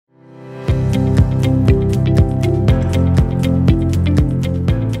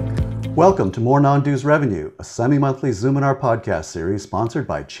Welcome to More Non-Dues Revenue, a semi-monthly Zoominar podcast series sponsored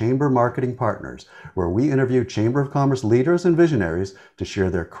by Chamber Marketing Partners, where we interview Chamber of Commerce leaders and visionaries to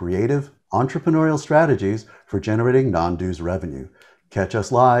share their creative, entrepreneurial strategies for generating non-dues revenue. Catch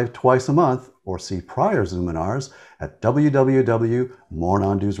us live twice a month or see prior Zoominars at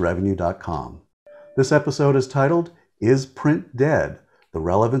www.morenonduesrevenue.com. This episode is titled, Is Print Dead? The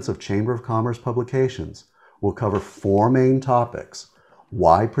Relevance of Chamber of Commerce Publications. We'll cover four main topics.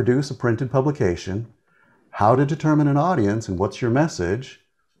 Why produce a printed publication? How to determine an audience and what's your message?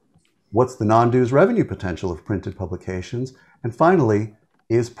 What's the non-dues revenue potential of printed publications? And finally,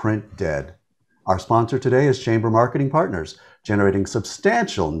 is print dead? Our sponsor today is Chamber Marketing Partners, generating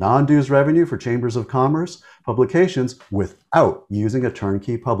substantial non-dues revenue for chambers of commerce publications without using a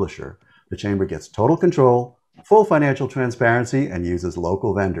turnkey publisher. The Chamber gets total control, full financial transparency, and uses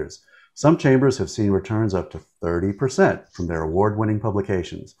local vendors. Some chambers have seen returns up to 30% from their award-winning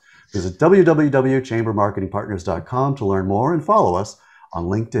publications. Visit www.chambermarketingpartners.com to learn more and follow us on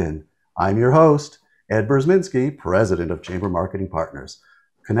LinkedIn. I'm your host, Ed Berzminski, President of Chamber Marketing Partners.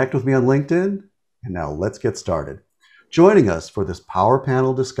 Connect with me on LinkedIn, and now let's get started. Joining us for this power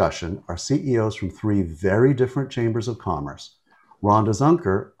panel discussion are CEOs from three very different chambers of commerce. Rhonda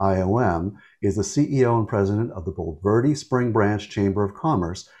Zunker, IOM, is the CEO and president of the Bulverde-Spring branch Chamber of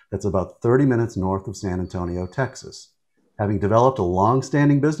Commerce that's about 30 minutes north of San Antonio, Texas. Having developed a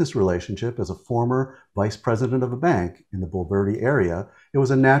long-standing business relationship as a former vice president of a bank in the Bulverde area, it was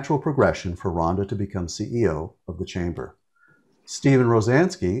a natural progression for Rhonda to become CEO of the chamber. Stephen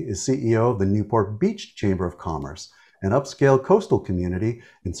Rosansky is CEO of the Newport Beach Chamber of Commerce, an upscale coastal community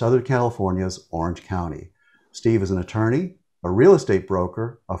in Southern California's Orange County. Steve is an attorney, a real estate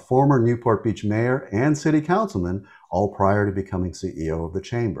broker, a former Newport Beach mayor, and city councilman, all prior to becoming CEO of the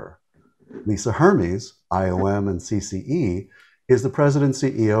chamber. Lisa Hermes, IOM and CCE, is the president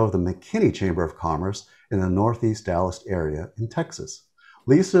and CEO of the McKinney Chamber of Commerce in the Northeast Dallas area in Texas.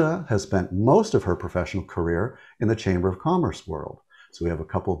 Lisa has spent most of her professional career in the Chamber of Commerce world. So we have a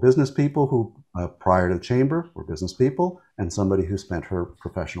couple of business people who, prior to the chamber, were business people, and somebody who spent her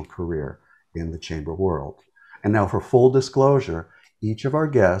professional career in the chamber world. And now for full disclosure, each of our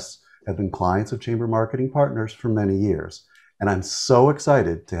guests have been clients of Chamber Marketing Partners for many years. And I'm so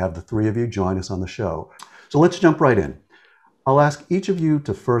excited to have the three of you join us on the show. So let's jump right in. I'll ask each of you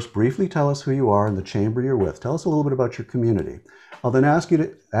to first briefly tell us who you are and the chamber you're with. Tell us a little bit about your community. I'll then ask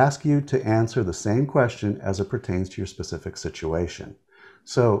you to answer the same question as it pertains to your specific situation.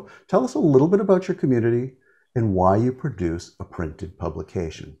 So tell us a little bit about your community and why you produce a printed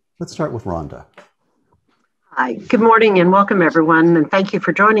publication. Let's start with Rhonda. Hi, good morning and welcome everyone, and thank you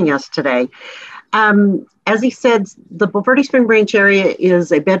for joining us today. As he said, the Bulverde-Spring branch area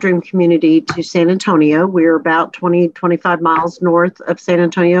is a bedroom community to San Antonio. We're about 25 miles north of San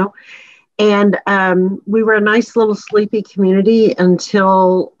Antonio. And we were a nice little sleepy community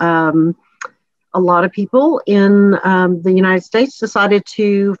until a lot of people in the United States decided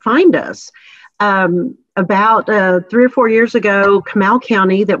to find us. About 3 or 4 years ago, Comal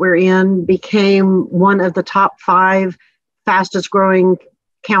County that we're in became one of the top 5 fastest growing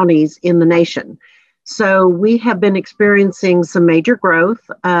counties in the nation. So we have been experiencing some major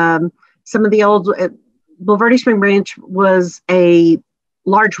growth. Some of the old Bulverde-Spring branch was a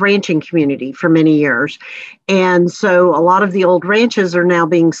large ranching community for many years. And so a lot of the old ranches are now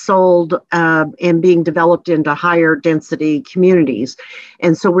being sold and being developed into higher density communities.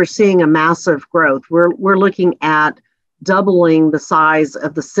 And so we're seeing a massive growth. We're looking at doubling the size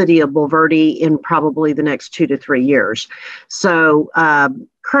of the city of Bulverde in probably the next 2 to 3 years. So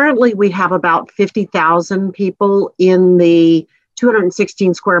currently we have about 50,000 people in the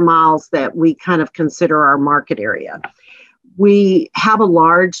 216 square miles that we kind of consider our market area. We have a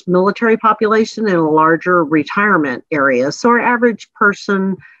large military population and a larger retirement area. So our average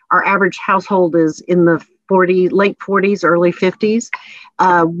household is in the late 40s, early 50s.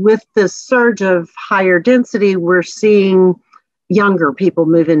 With the surge of higher density, we're seeing younger people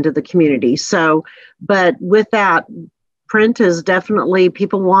move into the community. So, but with that, print is definitely,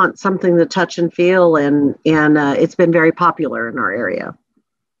 people want something to touch and feel, and it's been very popular in our area.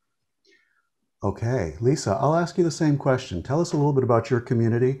 Okay, Lisa, I'll ask you the same question. Tell us a little bit about your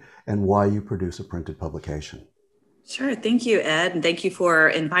community and why you produce a printed publication. Sure. Thank you, Ed. And thank you for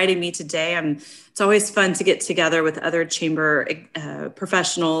inviting me today. It's always fun to get together with other chamber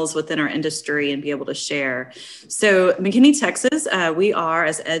professionals within our industry and be able to share. So McKinney, Texas, we are,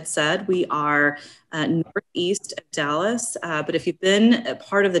 as Ed said, we are northeast of Dallas. But if you've been a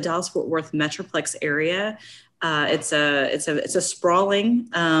part of the Dallas-Fort Worth Metroplex area, it's a sprawling,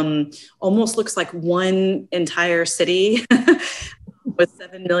 almost looks like one entire city with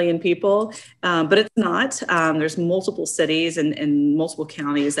 7 million people, but it's not. There's multiple cities and multiple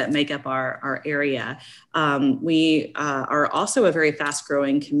counties that make up our area. We are also a very fast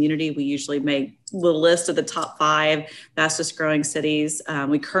growing community. We usually make the list of the top 5 fastest growing cities.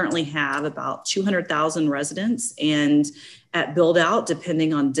 We currently have about 200,000 residents, and at build out,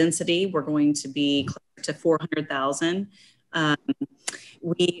 depending on density, we're going to be close to 400,000.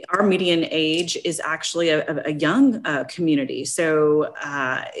 Our median age is actually a young community. So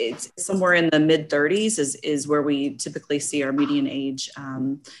it's somewhere in the mid 30s is where we typically see our median age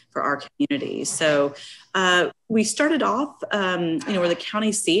for our community. So we started off, we're the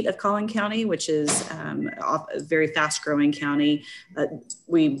county seat of Collin County, which is a very fast growing county.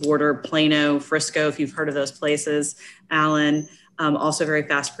 We border Plano, Frisco, if you've heard of those places, Allen. Also very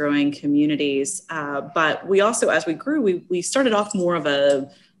fast growing communities. But we also, as we grew, we started off more of a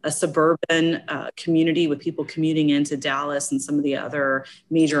suburban community with people commuting into Dallas and some of the other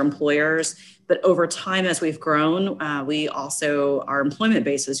major employers. But over time, as we've grown, our employment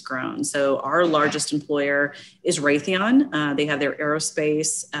base has grown. So our largest employer is Raytheon. They have their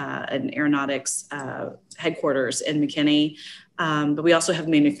aerospace and aeronautics headquarters in McKinney. But we also have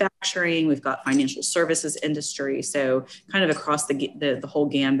manufacturing, we've got financial services industry. So kind of across the whole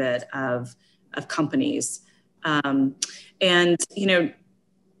gambit of companies. I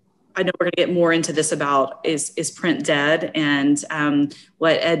know we're going to get more into this about is print dead? And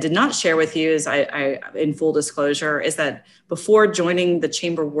what Ed did not share with you is, I in full disclosure, is that before joining the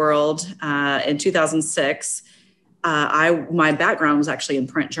chamber world in 2006, my background was actually in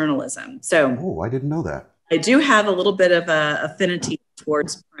print journalism. So I didn't know that. I do have a little bit of a affinity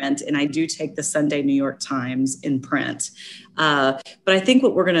towards print, and I do take the Sunday New York Times in print. But I think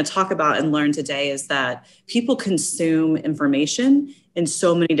what we're going to talk about and learn today is that people consume information in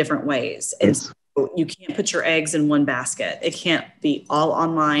so many different ways. And so you can't put your eggs in one basket. It can't be all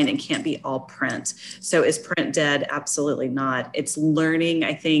online. It can't be all print. So is print dead? Absolutely not. It's learning,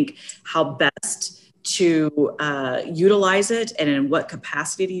 I think, how best to utilize it and in what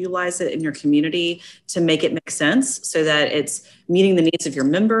capacity to utilize it in your community to make it make sense so that it's meeting the needs of your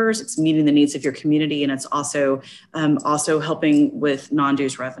members, it's meeting the needs of your community, and it's also helping with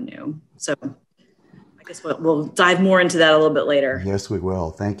non-dues revenue. So I guess we'll dive more into that a little bit later. Yes, we will.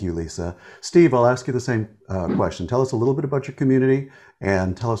 Thank you, Lisa. Steve, I'll ask you the same question. Tell us a little bit about your community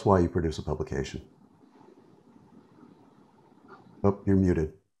and tell us why you produce a publication. Oh, you're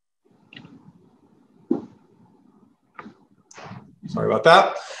muted. Sorry about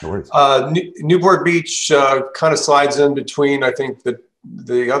that. No worries. Newport Beach kind of slides in between, I think,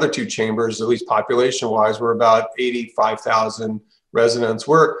 the other two chambers, at least population-wise. We're about 85,000 residents.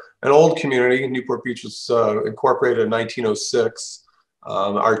 We're an old community. Newport Beach was incorporated in 1906.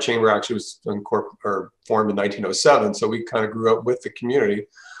 Our chamber actually was formed in 1907, so we kind of grew up with the community.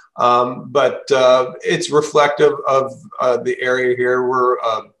 But it's reflective of the area here. We're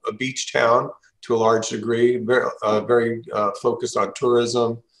a beach town to a large degree, very focused on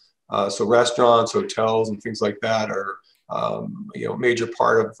tourism. So restaurants, hotels, and things like that are a major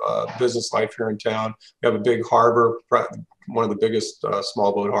part of business life here in town. We have a big harbor, one of the biggest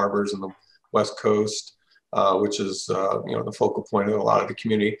small boat harbors in the West Coast, which is the focal point of a lot of the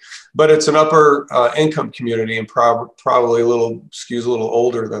community. But it's an upper income community and probably skews a little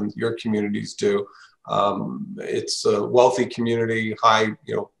older than your communities do. It's a wealthy community, high,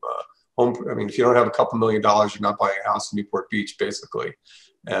 home. I mean, if you don't have a couple $1 million, you're not buying a house in Newport Beach, basically.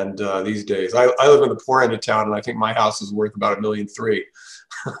 And these days, I live in the poor end of town, and I think my house is worth about $1.3 million.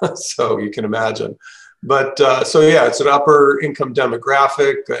 So you can imagine. But so yeah, it's an upper income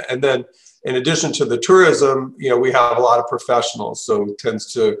demographic. And then in addition to the tourism, we have a lot of professionals. So it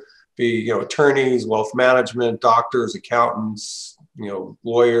tends to be, attorneys, wealth management, doctors, accountants,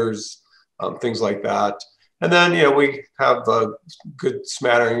 lawyers, things like that. And then, we have a good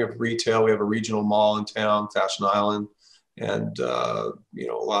smattering of retail. We have a regional mall in town, Fashion Island, and, a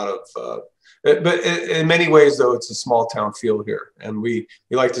lot of, but in many ways, though, it's a small town feel here. And we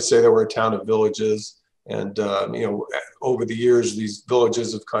like to say that we're a town of villages. And, over the years, these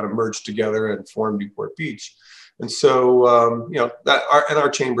villages have kind of merged together and formed Newport Beach. And so, our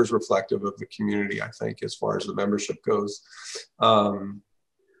chamber is reflective of the community, I think, as far as the membership goes.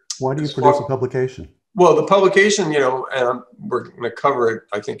 Why do you produce a publication? Well, the publication, and we're going to cover it,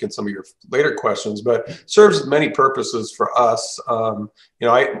 I think, in some of your later questions, but serves many purposes for us.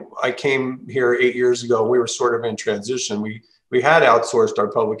 I came here 8 years ago. We were sort of in transition. We had outsourced our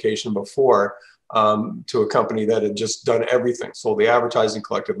publication before to a company that had just done everything, sold the advertising,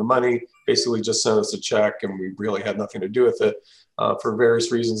 collected the money, basically just sent us a check, and we really had nothing to do with it. For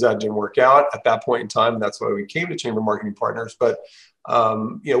various reasons, that didn't work out at that point in time. And that's why we came to Chamber Marketing Partners. But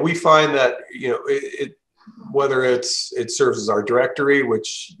we find that whether it serves as our directory,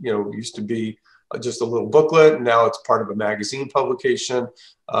 which used to be just a little booklet, and now it's part of a magazine publication.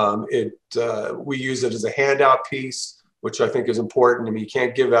 We use it as a handout piece, which I think is important. I mean, you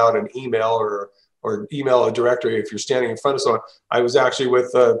can't give out an email or email a directory if you're standing in front of someone. I was actually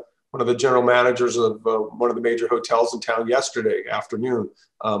with one of the general managers of one of the major hotels in town yesterday afternoon.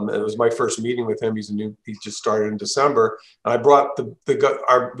 It was my first meeting with him. He just started in December. And I brought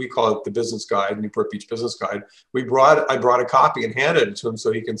we call it the business guide, Newport Beach Business Guide. I brought a copy and handed it to him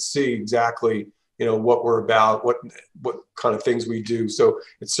so he can see exactly what we're about, what kind of things we do. So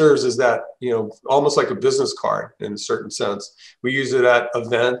it serves as that, almost like a business card in a certain sense. We use it at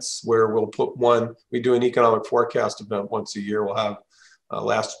events where we do an economic forecast event once a year. We'll have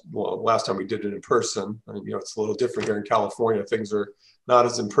last time we did it in person. And, it's a little different here in California. Things are not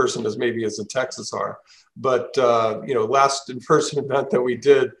as in person as maybe as in Texas are. But, last in-person event that we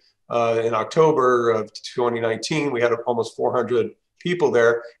did in October of 2019, we had almost 400 people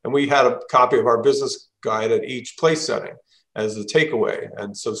there, and we had a copy of our business guide at each place setting as a takeaway.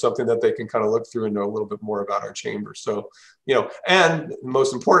 And so something that they can kind of look through and know a little bit more about our chamber. So, and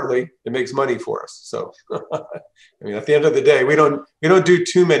most importantly, it makes money for us. So, I mean, at the end of the day, we don't do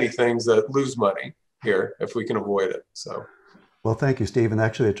too many things that lose money here if we can avoid it. So, well, thank you, Steve. And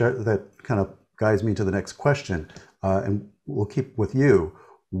actually, that kind of guides me to the next question. And we'll keep with you.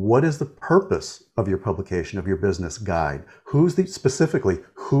 What is the purpose of your publication, of your business guide? Who's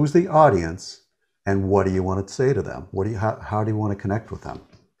the audience, and what do you want to say to them? How do you want to connect with them?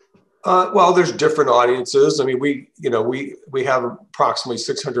 Well, there's different audiences. I mean, we have approximately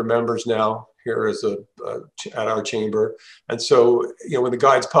 600 members now here at our chamber. And so, when the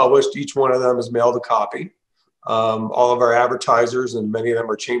guide's published, each one of them is mailed a copy. All of our advertisers, and many of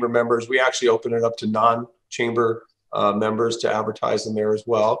them are chamber members, we actually open it up to non-chamber members to advertise in there as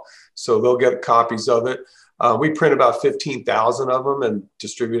well. So they'll get copies of it. We print about 15,000 of them and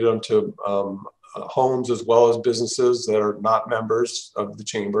distribute them to homes as well as businesses that are not members of the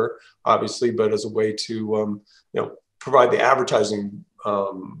chamber, obviously, but as a way to provide the advertising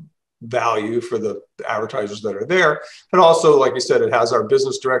value for the advertisers that are there. And also, like I said, it has our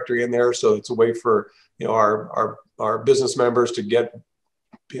business directory in there, so it's a way for our business members to get,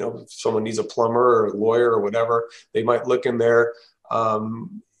 if someone needs a plumber or a lawyer or whatever, they might look in there.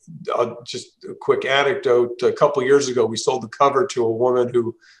 Just a quick anecdote. A couple of years ago, we sold the cover to a woman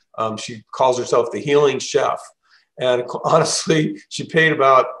who she calls herself the Healing Chef. And honestly, she paid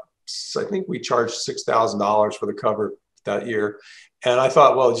about, I think we charged $6,000 for the cover that year. And I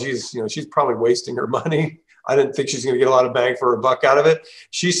thought, well, geez, she's probably wasting her money. I didn't think she's going to get a lot of bang for her buck out of it.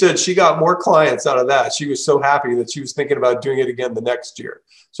 She said she got more clients out of that. She was so happy that she was thinking about doing it again the next year.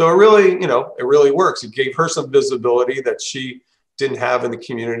 So it really works. It gave her some visibility that she didn't have in the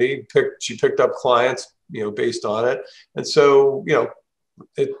community. She picked up clients, based on it. And so,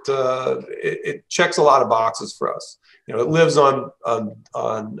 it checks a lot of boxes for us. It lives on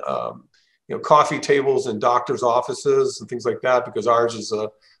coffee tables in doctors' offices and things like that, because ours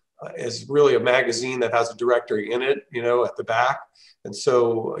is really a magazine that has a directory in it, at the back. And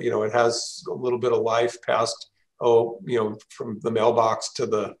so, it has a little bit of life past, from the mailbox to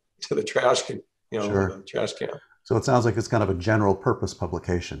the trash can, Sure. the trash can. So it sounds like it's kind of a general purpose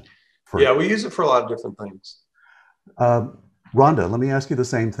publication. Yeah, we use it for a lot of different things. Rhonda, let me ask you the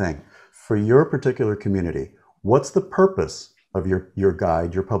same thing. For your particular community, what's the purpose of your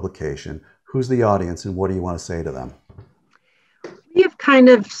guide, your publication? Who's the audience, and what do you want to say to them? We have kind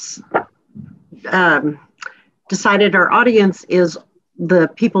of decided our audience is the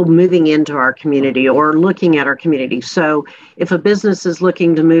people moving into our community or looking at our community. So if a business is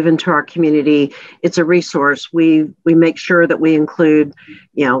looking to move into our community, it's a resource. We make sure that we include,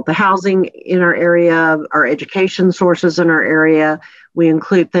 the housing in our area, our education sources in our area. We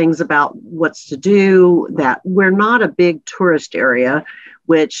include things about what's to do, that we're not a big tourist area,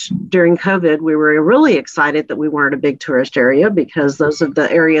 which during COVID, we were really excited that we weren't a big tourist area, because those are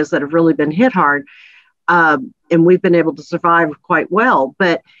the areas that have really been hit hard. And we've been able to survive quite well.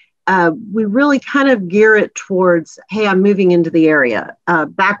 But we really kind of gear it towards, hey, I'm moving into the area.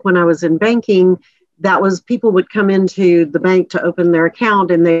 Back when I was in banking, that was people would come into the bank to open their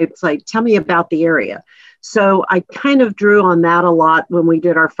account and they'd say, tell me about the area. So I kind of drew on that a lot when we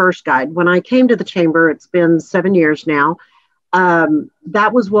did our first guide. When I came to the chamber, it's been 7 years now.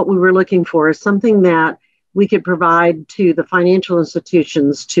 That was what we were looking for, is something that we could provide to the financial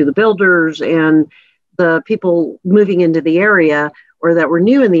institutions, to the builders, and the people moving into the area or that were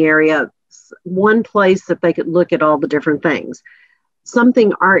new in the area, one place that they could look at all the different things.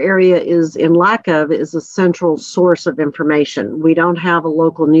 something our area is in lack of is a central source of information. We don't have a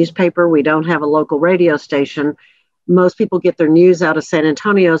local newspaper. We don't have a local radio station. Most people get their news out of San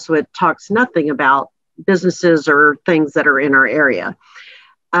Antonio, so it talks nothing about businesses or things that are in our area.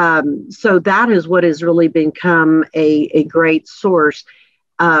 So that is what has really become a great source.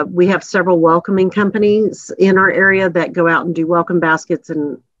 We have several welcoming companies in our area that go out and do welcome baskets,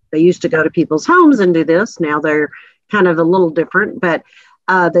 and they used to go to people's homes and do this. Now they're kind of a little different, but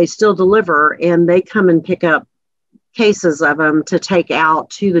they still deliver, and they come and pick up cases of them to take out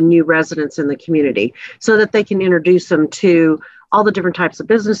to the new residents in the community so that they can introduce them to all the different types of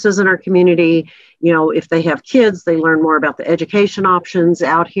businesses in our community. You know, if they have kids, they learn more about the education options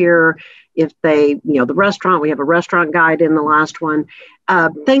out here. If they, the restaurant, we have a restaurant guide in the last one,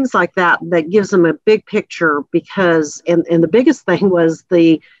 things like that, that gives them a big picture because, and the biggest thing was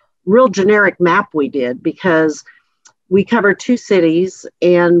the real generic map we did, because we cover 2 cities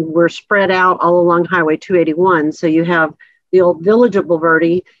and we're spread out all along Highway 281. So you have the old village of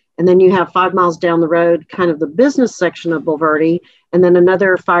Bulverde, and then you have 5 miles down the road, kind of the business section of Bulverde. And then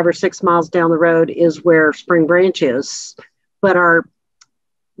another 5 or 6 miles down the road is where Spring Branch is. But our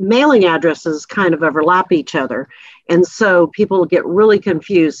mailing addresses kind of overlap each other. And so people get really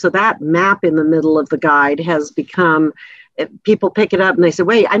confused. So that map in the middle of the guide has become, people pick it up and they say,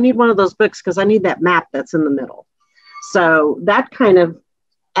 wait, I need one of those books because I need that map that's in the middle. So that kind of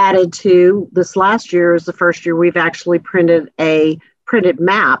added to this last year is the first year we've actually printed a printed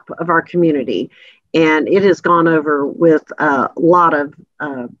map of our community. And it has gone over with a lot of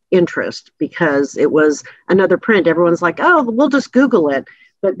interest because it was another print. Everyone's like, oh, we'll just Google it.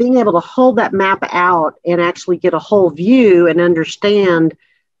 But being able to hold that map out and actually get a whole view and understand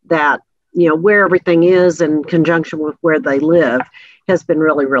that, where everything is in conjunction with where they live has been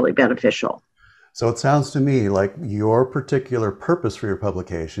really, really beneficial. So it sounds to me like your particular purpose for your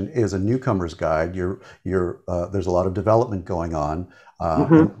publication is a newcomer's guide. There's a lot of development going on.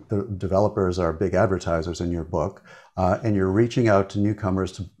 And the developers are big advertisers in your book, and you're reaching out to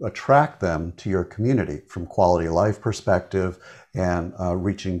newcomers to attract them to your community from quality of life perspective, and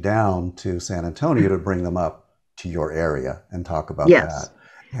reaching down to San Antonio to bring them up to your area and talk about that.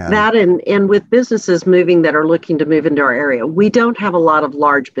 And with businesses moving that are looking to move into our area, we don't have a lot of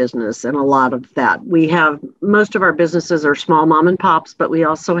large business and a lot of that. We have, most of our businesses are small mom and pops, but we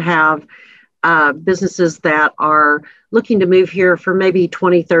also have businesses that are looking to move here for maybe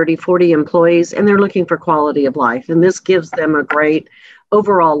 20, 30, 40 employees, and they're looking for quality of life. And this gives them a great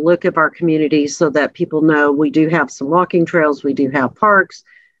overall look of our community so that people know we do have some walking trails, we do have parks,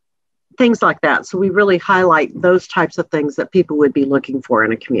 things like that. So we really highlight those types of things that people would be looking for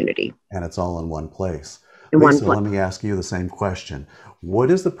in a community. And it's all in one place. Lisa, let me ask you the same question.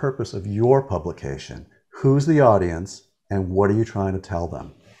 What is the purpose of your publication? Who's the audience, and what are you trying to tell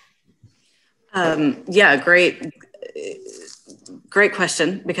them? Great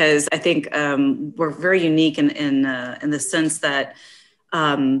question, because I think we're very unique in the sense that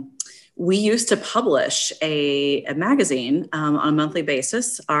we used to publish a magazine on a monthly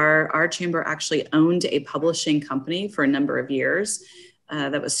basis. Our chamber actually owned a publishing company for a number of years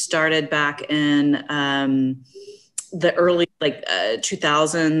that was started back in the early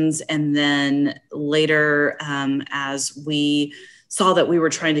 2000s, and then later as we saw that we were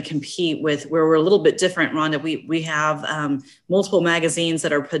trying to compete with where we're a little bit different, Rhonda. We have multiple magazines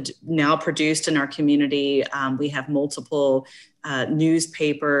that are now produced in our community. We have multiple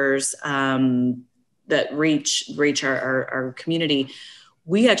newspapers that reach our community.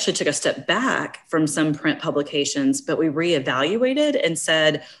 We actually took a step back from some print publications, but we reevaluated and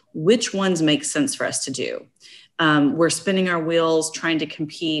said, which ones make sense for us to do? We're spinning our wheels trying to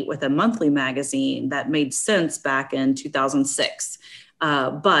compete with a monthly magazine that made sense back in 2006.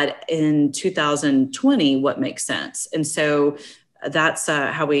 But in 2020, what makes sense? And so that's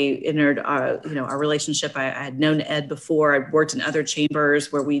how we entered our relationship. I had known Ed before. I'd worked in other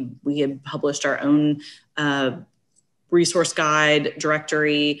chambers where we had published our own resource guide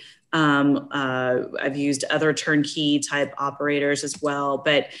directory. I've used other turnkey type operators as well,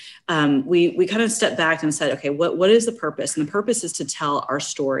 but we kind of stepped back and said, okay, what is the purpose? And the purpose is to tell our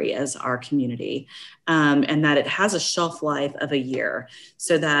story as our community, and that it has a shelf life of a year,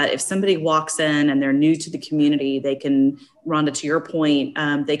 so that if somebody walks in and they're new to the community, they can, Rhonda, to your point,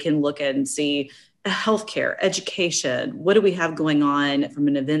 they can look at and see healthcare, education. What do we have going on from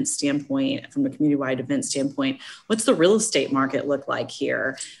an event standpoint, from a community-wide event standpoint? What's the real estate market look like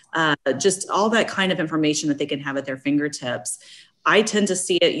here? Just all that kind of information that they can have at their fingertips. I tend to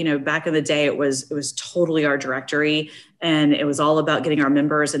see it, back in the day, it was totally our directory, and it was all about getting our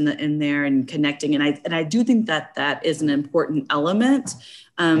members in there and connecting. And I do think that is an important element.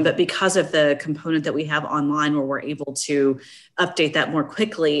 But because of the component that we have online where we're able to update that more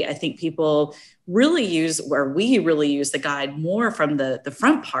quickly, I think people really use the guide more from the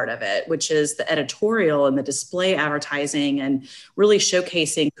front part of it, which is the editorial and the display advertising and really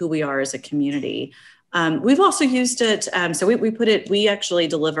showcasing who we are as a community. We've also used it. So we actually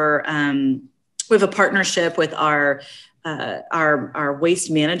deliver, we have a partnership with our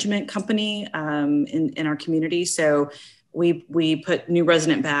waste management company in our community. So we put new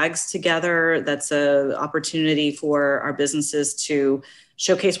resident bags together. That's an opportunity for our businesses to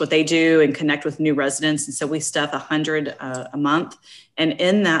showcase what they do and connect with new residents. And so we stuff 100 a month. And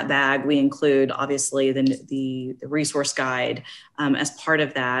in that bag, we include obviously the resource guide as part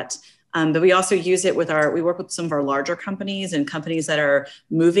of that. But we also use it we work with some of our larger companies and companies that are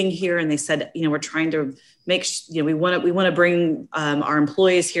moving here. And they said, we're trying to we want to bring our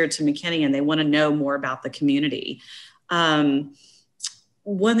employees here to McKinney, and they want to know more about the community.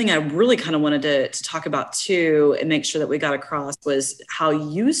 One thing I really kind of wanted to talk about too, and make sure that we got across, was how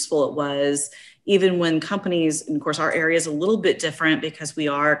useful it was, even when companies, and of course our area is a little bit different because we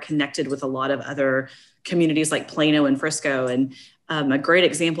are connected with a lot of other communities like Plano and Frisco. And a great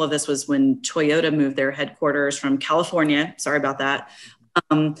example of this was when Toyota moved their headquarters from California, sorry about that,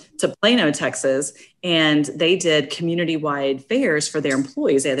 to Plano, Texas. And they did community-wide fairs for their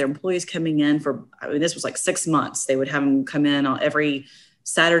employees. They had their employees coming in this was like 6 months. They would have them come in on every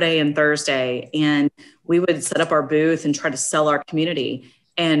Saturday and Thursday. And we would set up our booth and try to sell our community.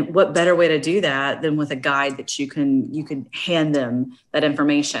 And what better way to do that than with a guide that you can hand them that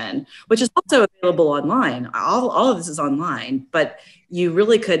information, which is also available online. All of this is online, but you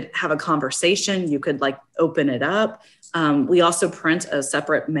really could have a conversation. You could open it up. We also print a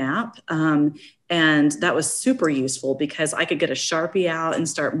separate map. And that was super useful because I could get a Sharpie out and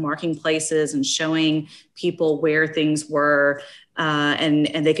start marking places and showing people where things were,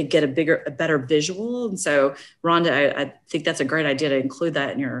 and they could get a better visual. And so, Rhonda, I think that's a great idea to include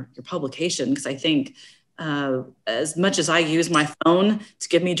that in your publication, because I think as much as I use my phone to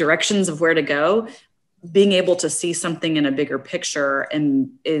give me directions of where to go, being able to see something in a bigger picture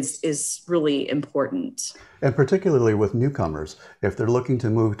is really important. And particularly with newcomers, if they're looking to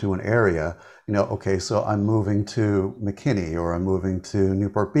move to an area, okay, so I'm moving to McKinney, or I'm moving to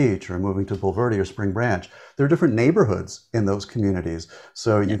Newport Beach, or I'm moving to Bulverde or Spring Branch. There are different neighborhoods in those communities.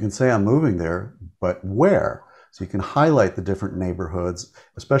 So you can say I'm moving there, but where? So you can highlight the different neighborhoods,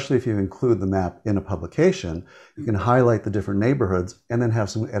 especially if you include the map in a publication. You can highlight the different neighborhoods and then have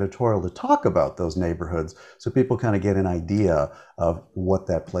some editorial to talk about those neighborhoods, so people kind of get an idea of what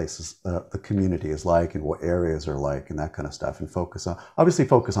that place is, the community is like, and what areas are like, and that kind of stuff, and focus on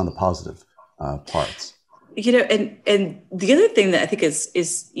the positive parts. And the other thing that I think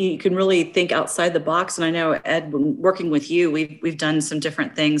is you can really think outside the box. And I know, Ed, when working with you, we've done some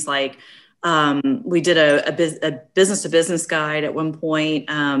different things like, we did a business to business guide at one point.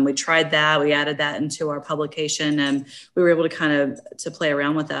 We tried that. We added that into our publication, and we were able to to play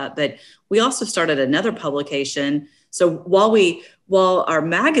around with that. But we also started another publication. So while our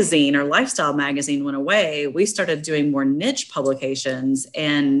magazine, our lifestyle magazine, went away, we started doing more niche publications.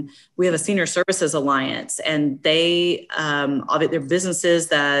 And we have a senior services alliance, and they're businesses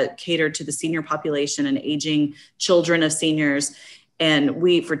that cater to the senior population and aging children of seniors. And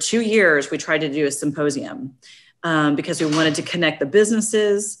for 2 years, we tried to do a symposium because we wanted to connect the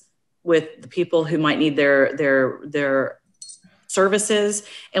businesses with the people who might need their services.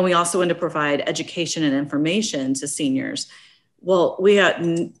 And we also wanted to provide education and information to seniors. Well, we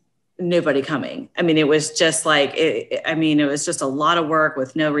had nobody coming. I mean, it was just it was just a lot of work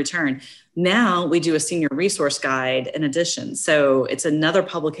with no return. Now we do a senior resource guide in addition. So it's another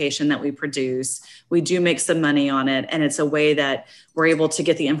publication that we produce. We do make some money on it. And it's a way that we're able to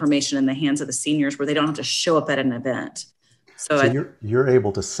get the information in the hands of the seniors where they don't have to show up at an event. So you're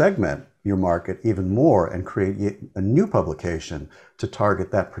able to segment your market even more and create a new publication to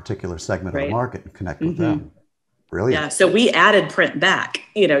target that particular segment of the market and connect with them. Brilliant. Yeah. So we added print back,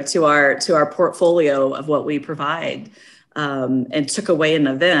 to our portfolio of what we provide, and took away an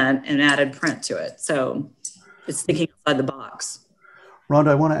event and added print to it. So it's thinking outside the box. Rhonda,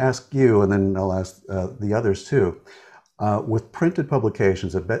 I want to ask you, and then I'll ask the others too. With printed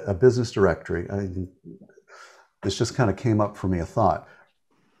publications, a business directory, this just kind of came up for me, a thought.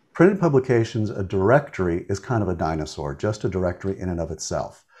 Printed publications, a directory is kind of a dinosaur, just a directory in and of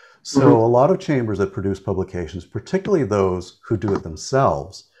itself. So a lot of chambers that produce publications, particularly those who do it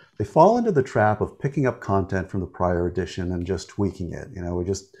themselves, they fall into the trap of picking up content from the prior edition and just tweaking it.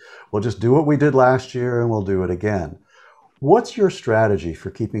 We'll just do what we did last year and we'll do it again. What's your strategy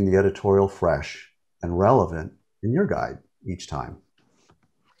for keeping the editorial fresh and relevant in your guide each time?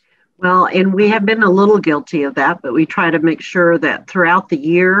 Well, and we have been a little guilty of that, but we try to make sure that throughout the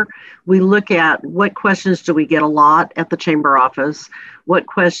year, we look at what questions do we get a lot at the chamber office, what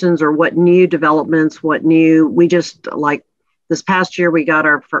questions or what new developments, we just, like this past year, we got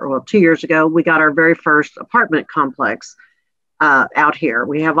 2 years ago, we got our very first apartment complex out here.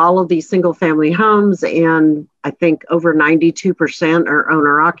 We have all of these single family homes, and I think over 92% are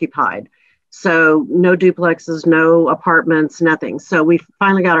owner occupied. So no duplexes, no apartments, nothing. So we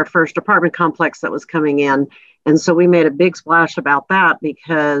finally got our first apartment complex that was coming in. And so we made a big splash about that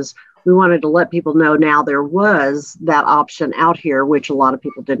because we wanted to let people know now there was that option out here, which a lot of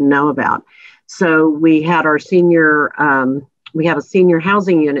people didn't know about. So we had our we have a senior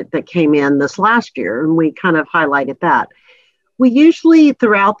housing unit that came in this last year, and we kind of highlighted that. We usually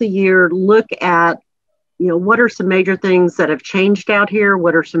throughout the year look at what are some major things that have changed out here?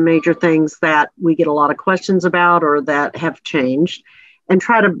 What are some major things that we get a lot of questions about or that have changed, and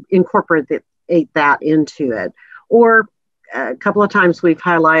try to incorporate that into it. Or a couple of times we've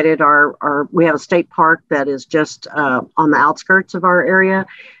highlighted we have a state park that is just on the outskirts of our area.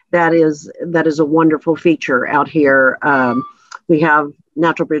 That is a wonderful feature out here. We have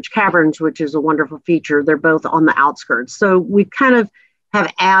Natural Bridge Caverns, which is a wonderful feature. They're both on the outskirts. So we kind of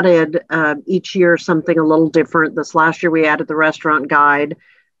have added each year something a little different. This last year, we added the restaurant guide.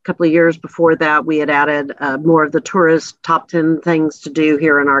 A couple of years before that, we had added more of the tourist top 10 things to do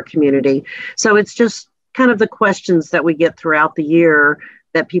here in our community. So it's just kind of the questions that we get throughout the year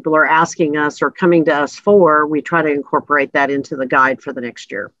that people are asking us or coming to us for. We try to incorporate that into the guide for the next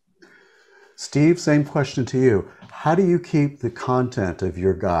year. Steve, same question to you. How do you keep the content of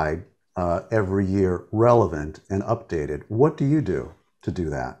your guide every year relevant and updated? What do you do to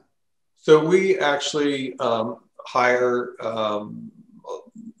do that? So we actually hire,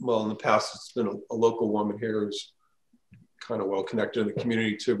 well, in the past, it's been a local woman here who's kind of well connected in the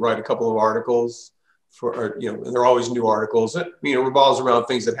community to write a couple of articles and they're always new articles. It revolves around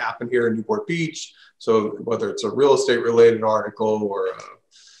things that happen here in Newport Beach. So whether it's a real estate related article or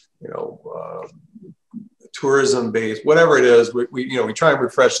tourism based, whatever it is, we try and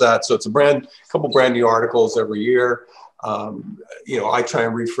refresh that. So it's a couple brand new articles every year. I try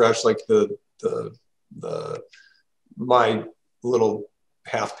and refresh like my little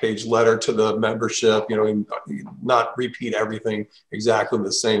half-page letter to the membership, and not repeat everything exactly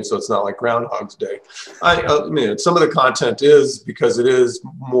the same. So it's not like Groundhog's Day. I mean, some of the content is because it is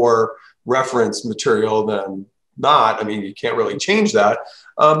more reference material than not. I mean, you can't really change that.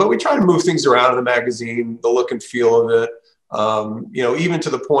 But we try to move things around in the magazine, the look and feel of it, even to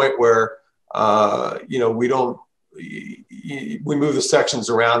the point where, we move the sections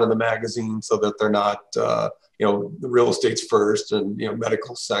around in the magazine so that they're not, the real estate's first and,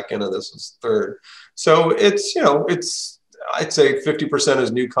 medical second, and this is third. So it's, I'd say 50%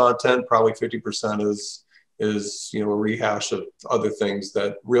 is new content, probably 50% is a rehash of other things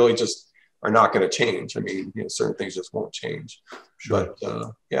that really just are not going to change. I mean, certain things just won't change. Sure.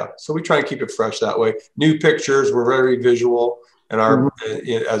 But so we try and keep it fresh that way. New pictures, we're very visual, and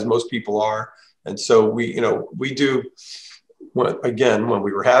as most people are. And so we do, when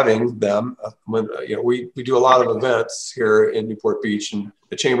we were having them, we do a lot of events here in Newport Beach, and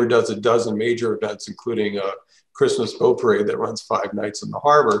the Chamber does a dozen major events, including a Christmas boat parade that runs 5 nights in the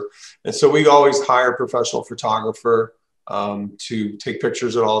harbor. And so we always hire a professional photographer to take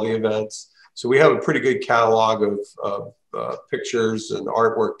pictures at all the events. So we have a pretty good catalog of pictures and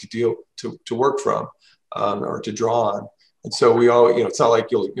artwork to work from or to draw on. And so we all, it's not like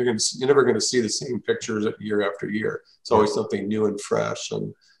you're never going to see the same pictures year after year. It's always something new and fresh,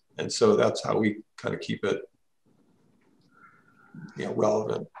 and so that's how we kind of keep it,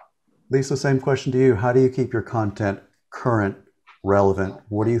 relevant. Lisa, same question to you. How do you keep your content current, relevant?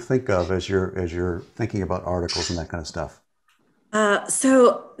 What do you think of as you're thinking about articles and that kind of stuff?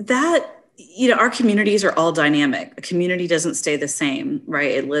 So that. Our communities are all dynamic. A community doesn't stay the same,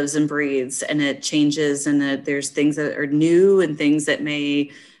 right? It lives and breathes, and it changes, and there's things that are new and things that may,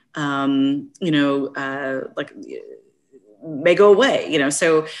 may go away,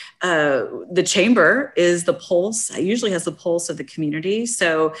 So the Chamber is the pulse, usually has the pulse of the community.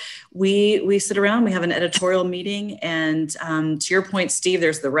 So we sit around, we have an editorial meeting, and to your point, Steve,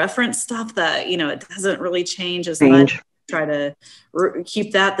 there's the reference stuff that, it doesn't really change as much. Try to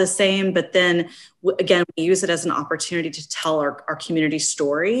keep that the same, but then again, we use it as an opportunity to tell our community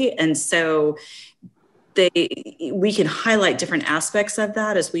story. And so we can highlight different aspects of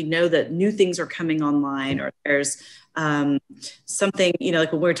that as we know that new things are coming online, or there's something,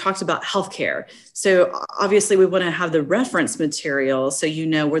 like when we talked about healthcare. So obviously we want to have the reference material so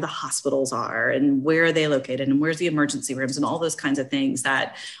where the hospitals are and where are they located and where's the emergency rooms and all those kinds of things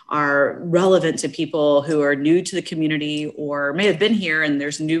that are relevant to people who are new to the community or may have been here and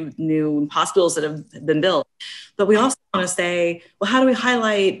there's new hospitals that have been built. But we also want to say, well, how do we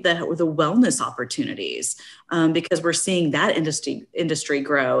highlight the wellness opportunities? Because we're seeing that industry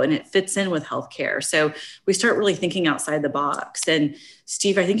grow and it fits in with healthcare. So we start really thinking outside the box. And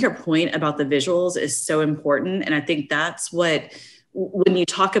Steve, I think your point about the visuals is so important. And I think that's what, when you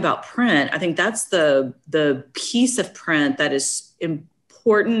talk about print, I think that's the piece of print that is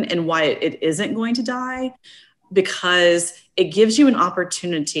important and why it isn't going to die, because it gives you an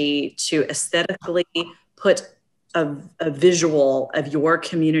opportunity to aesthetically put a visual of your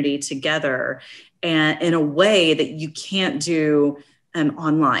community together and in a way that you can't do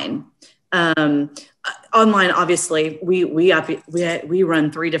online. Online, obviously, we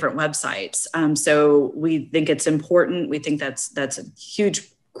run 3 different websites, so we think it's important. We think that's a huge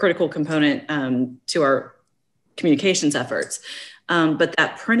critical component to our communications efforts. But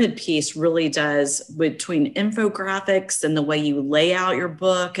that printed piece really does, between infographics and the way you lay out your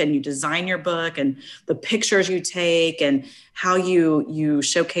book and you design your book and the pictures you take and how you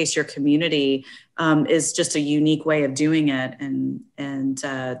showcase your community, is just a unique way of doing it. And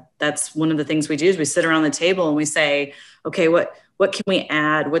that's one of the things we do is we sit around the table and we say, okay, what can we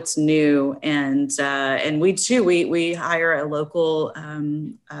add? What's new? And we hire a local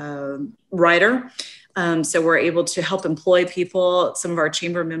writer. So we're able to help employ people, some of our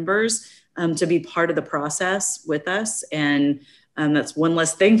chamber members, to be part of the process with us. And that's one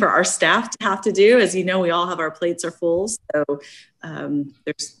less thing for our staff to have to do. As you know, we all have our plates are full. So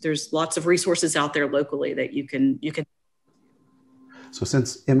there's lots of resources out there locally that you can. So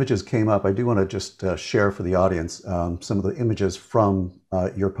since images came up, I do want to just share for the audience some of the images from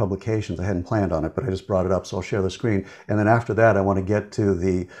your publications. I hadn't planned on it, but I just brought it up, so I'll share the screen. And then after that, I want to get to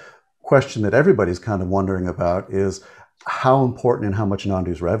the question that everybody's kind of wondering about is how important and how much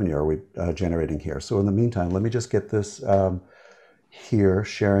non-dues revenue are we generating here? So in the meantime, let me just get this here,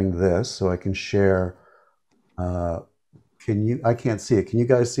 sharing this so I can share. I can't see it. Can you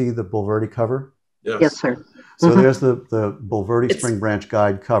guys see the Bulverde cover? Yes, sir. So there's the Bulverde-Spring Branch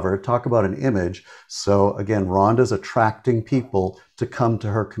Guide cover. Talk about an image. So again, Rhonda's attracting people to come to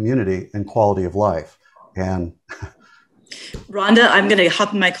her community and quality of life. And Rhonda, I'm going to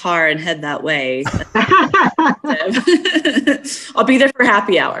hop in my car and head that way. I'll be there for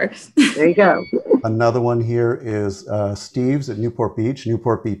happy hour. There you go. Another one here is Steve's at Newport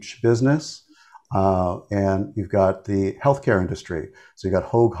Beach Business. And you've got the healthcare industry. So you've got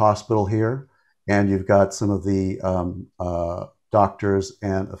Hoag Hospital here, and you've got some of the doctors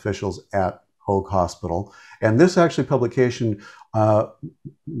and officials at Hoag Hospital. And this actually publication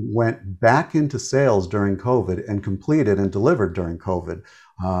went back into sales during COVID and completed and delivered during COVID.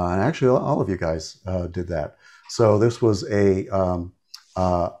 And actually all of you guys did that. So this was a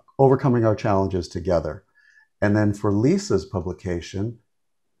overcoming our challenges together. And then for Lisa's publication,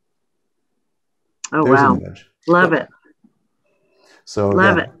 oh, there's wow. an image. Love it. So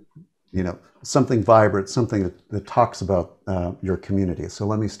Love again, something vibrant, something that talks about your community. So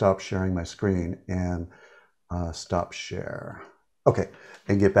let me stop sharing my screen and stop share. Okay,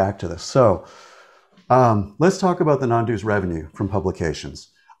 and get back to this. So let's talk about the non-dues revenue from publications.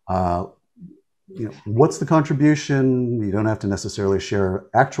 What's the contribution? You don't have to necessarily share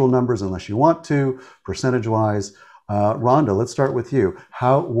actual numbers unless you want to, percentage-wise. Rhonda, let's start with you.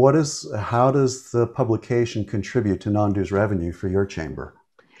 How does the publication contribute to non-dues revenue for your chamber?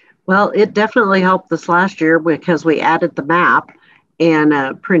 Well, it definitely helped this last year because we added the map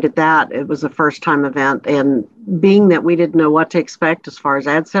and printed that. It was a first-time event, and being that we didn't know what to expect as far as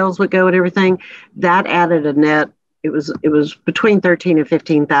ad sales would go and everything, that added a net. It was between 13 and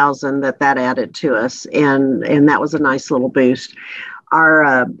 15,000 that added to us, and that was a nice little boost.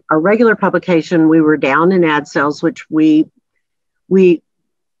 Our regular publication, we were down in ad sales, which what we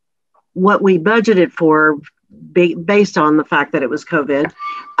budgeted for based on the fact that it was COVID.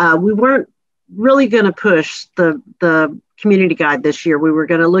 We weren't really going to push the community guide this year. We were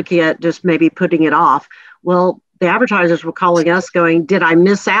going to look at just maybe putting it off. Well, the advertisers were calling us going, did I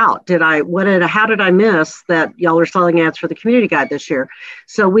miss out? How did I miss that y'all are selling ads for the community guide this year?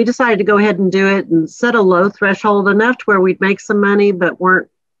 So we decided to go ahead and do it and set a low threshold enough to where we'd make some money, but weren't,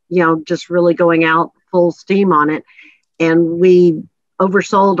 just really going out full steam on it. And we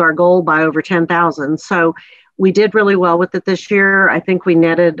oversold our goal by over 10,000. So We did really well with it this year. I think we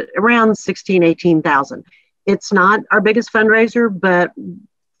netted around 16, 18,000. It's not our biggest fundraiser, but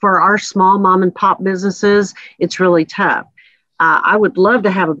for our small mom and pop businesses, it's really tough. I would love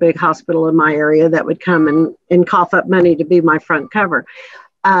to have a big hospital in my area that would come and cough up money to be my front cover.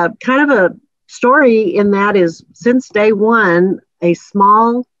 Kind of a story in that is since day one, a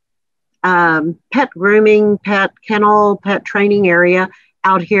small pet grooming, pet kennel, pet training area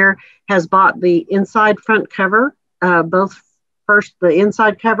out here has bought the inside front cover, both first the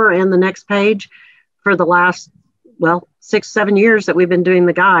inside cover and the next page for the last, 6-7 years that we've been doing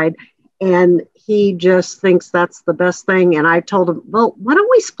the guide. And he just thinks that's the best thing. And I told him, well, why don't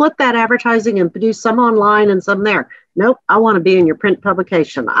we split that advertising and do some online and some there? Nope, I want to be in your print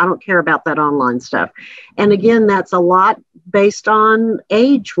publication. I don't care about that online stuff. And again, that's a lot based on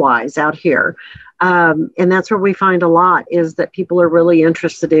age-wise out here. And that's where we find a lot is that people are really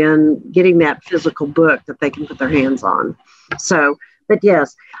interested in getting that physical book that they can put their hands on. So, but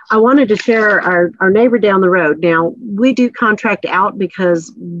yes, I wanted to share our neighbor down the road. Now, we do contract out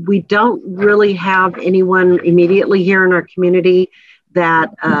because we don't really have anyone immediately here in our community that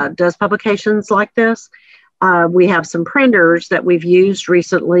does publications like this. We have some printers that we've used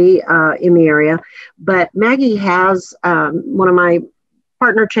recently in the area, but Maggie has one of my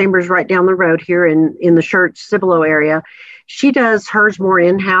partner chambers right down the road here in the Church-Cibolo area. She does hers more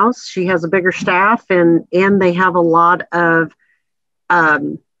in-house. She has a bigger staff and they have a lot of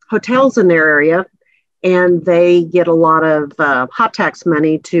hotels in their area, and they get a lot of hot tax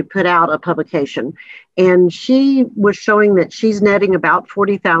money to put out a publication. And she was showing that she's netting about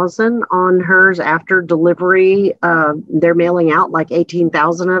 40,000 on hers after delivery. They're mailing out like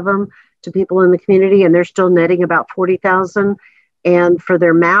 18,000 of them to people in the community, and they're still netting about 40,000. And for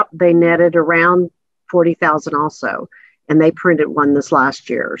their map, they netted around 40,000 also, and they printed one this last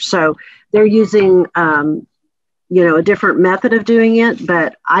year. So they're using a different method of doing it,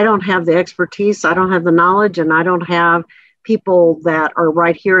 but I don't have the expertise, I don't have the knowledge, and I don't have people that are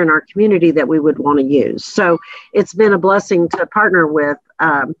right here in our community that we would want to use. So it's been a blessing to partner with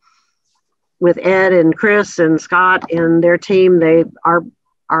Ed and Chris and Scott and their team. They are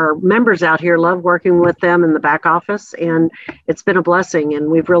our members out here love working with them in the back office, and it's been a blessing,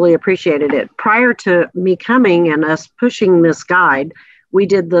 and we've really appreciated it. Prior to me coming and us pushing this guide, we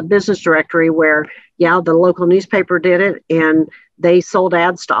did the business directory where, the local newspaper did it, and they sold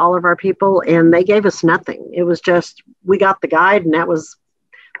ads to all of our people, and they gave us nothing. It was just, we got the guide, and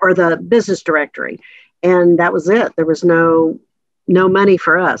or the business directory, and that was it. There was no money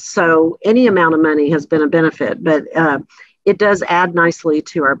for us. So any amount of money has been a benefit, but it does add nicely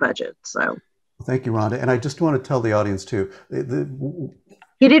to our budget. So thank you, Rhonda. And I just want to tell the audience too,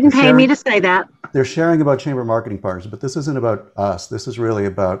 he didn't pay me to say that. They're sharing about Chamber Marketing Partners, but this isn't about us. This is really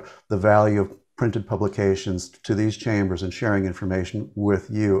about the value of printed publications to these chambers and sharing information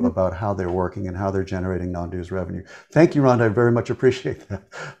with you about how they're working and how they're generating non-dues revenue. Thank you, Rhonda. I very much appreciate that.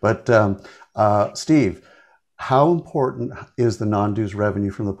 But Steve, how important is the non-dues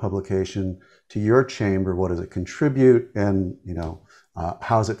revenue from the publication to your chamber? What does it contribute? And,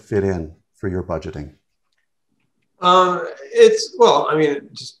 how does it fit in for your budgeting? I'll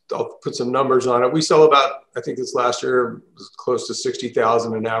put some numbers on it. We sell about, I think this last year was close to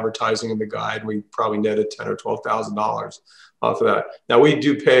 60,000 in advertising in the guide. We probably netted $10,000 or $12,000 off of that. Now we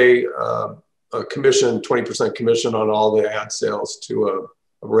do pay a commission, 20% commission on all the ad sales to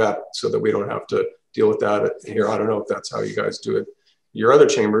a rep, so that we don't have to deal with that here. I don't know if that's how you guys do it, your other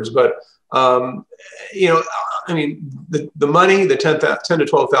chambers, but the money, the $10,000 to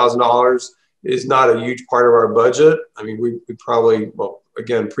 $12,000 is not a huge part of our budget. I mean, we probably,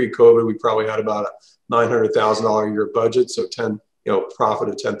 again, pre-COVID, we probably had about a $900,000 a year budget. So profit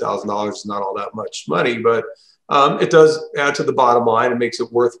of $10,000 is not all that much money, but it does add to the bottom line. It makes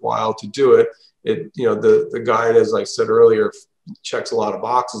it worthwhile to do it. The guide, as I said earlier, checks a lot of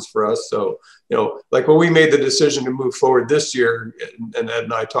boxes for us. So, like when we made the decision to move forward this year, and Ed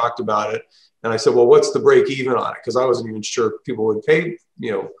and I talked about it, and I said, well, what's the break even on it? Because I wasn't even sure people would pay,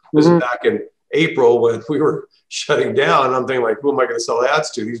 this is back in April when we were shutting down. And I'm thinking, like, who am I going to sell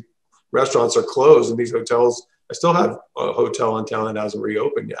ads to? These restaurants are closed, and these hotels, I still have a hotel in town that hasn't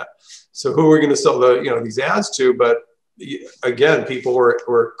reopened yet. So who are we going to sell these ads to? But again, people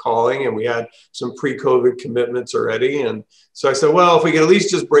were calling, and we had some pre-COVID commitments already. And so I said, well, if we can at least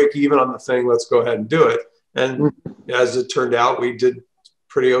just break even on the thing, let's go ahead and do it. And as it turned out, we did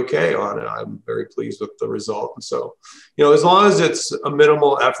pretty okay on it. I'm very pleased with the result. And so, as long as it's a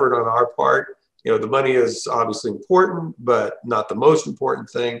minimal effort on our part, the money is obviously important, but not the most important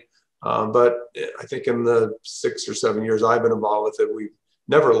thing. But I think in the 6 or 7 years I've been involved with it, we've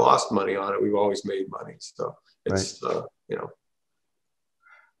never lost money on it. We've always made money. So it's, you know.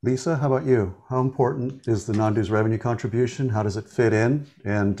 Lisa, how about you? How important is the non-dues revenue contribution? How does it fit in?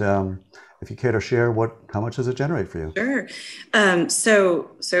 And if you care to share, how much does it generate for you? Sure.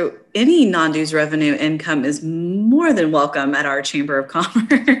 So any non-dues revenue income is more than welcome at our Chamber of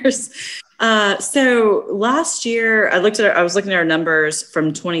Commerce. So last year, I was looking at our numbers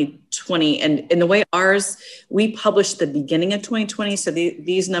from 2020, and in the way we published the beginning of 2020. So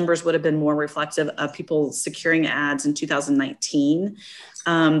these numbers would have been more reflective of people securing ads in 2019.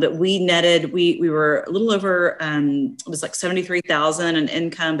 But we netted, we were a little over, it was like 73,000 in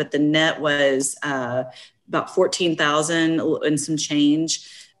income, but the net was about 14,000 and some change.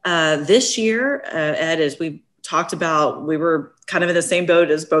 This year, Ed, as we talked about, we were kind of in the same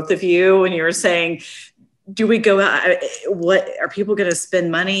boat as both of you, and you were saying, do we go out? What are people going to spend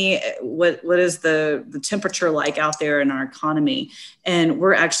money? What is the temperature like out there in our economy? And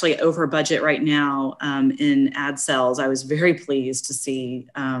we're actually over budget right now in ad sales. I was very pleased to see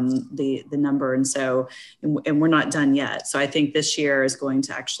the number, and we're not done yet. So I think this year is going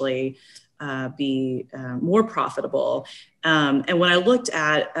to actually be more profitable. And when I looked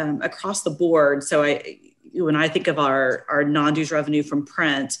at across the board, when I think of our non-dues revenue from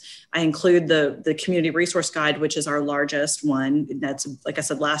print, I include the community resource guide, which is our largest one. That's, like I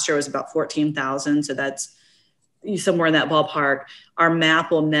said, last year was about 14,000. So that's somewhere in that ballpark. Our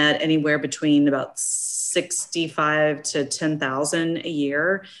map will net anywhere between about 65 to 10,000 a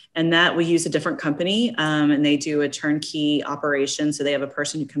year. And that we use a different company and they do a turnkey operation. So they have a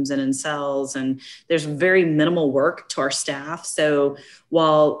person who comes in and sells, and there's very minimal work to our staff. So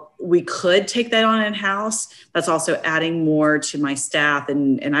while we could take that on in-house, that's also adding more to my staff,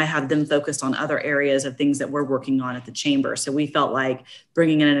 and I have them focused on other areas of things that we're working on at the Chamber. So we felt like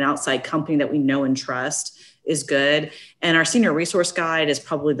bringing in an outside company that we know and trust is good. And our senior resource guide is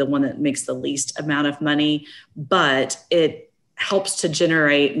probably the one that makes the least amount of money, but it helps to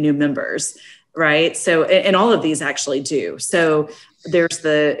generate new members, right? So, and all of these actually do. So there's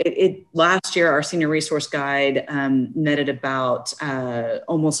last year, our senior resource guide netted about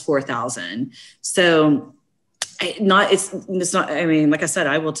almost 4,000. So it's not, I mean, like I said,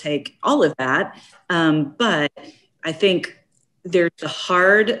 I will take all of that. But I think there's a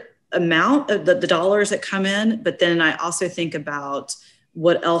hard amount of the dollars that come in, but then I also think about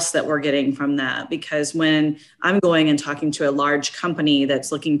what else that we're getting from that, because when I'm going and talking to a large company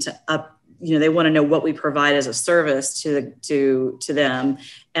that's looking to up, they want to know what we provide as a service to them,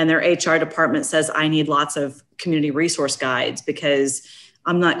 and their HR department says, I need lots of community resource guides because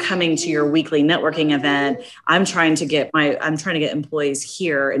I'm not coming to your weekly networking event. I'm trying to get employees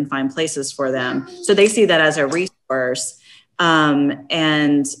here and find places for them. So they see that as a resource.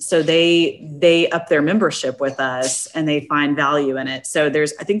 And so they up their membership with us and they find value in it. So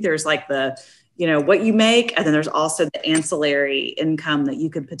I think there's like what you make, and then there's also the ancillary income that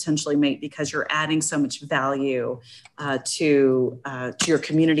you could potentially make because you're adding so much value to your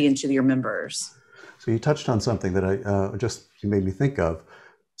community and to your members. So you touched on something that you made me think of.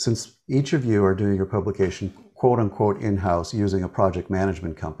 Since each of you are doing your publication, quote unquote, in-house using a project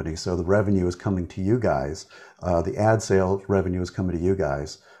management company, so the revenue is coming to you guys, the ad sales revenue is coming to you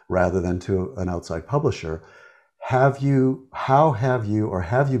guys rather than to an outside publisher. Have you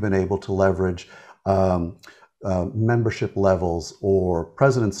been able to leverage membership levels or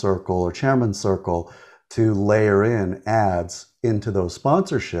president's circle or chairman's circle to layer in ads into those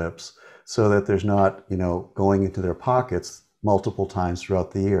sponsorships so that there's not, going into their pockets multiple times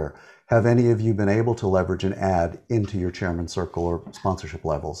throughout the year? Have any of you been able to leverage an ad into your chairman's circle or sponsorship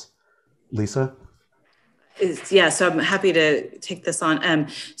levels? Lisa? Yeah, so I'm happy to take this on.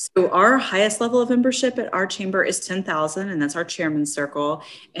 So our highest level of membership at our chamber is 10,000, and that's our chairman's circle.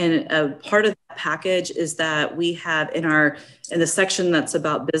 And a part of that package is that we have in the section that's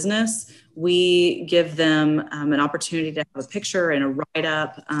about business, we give them an opportunity to have a picture and a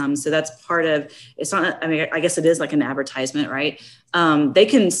write-up. So that's part of, it's not, I guess it is like an advertisement, right? They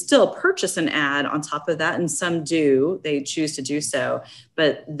can still purchase an ad on top of that, and some do, they choose to do so,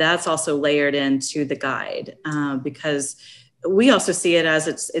 but that's also layered into the guide because we also see it as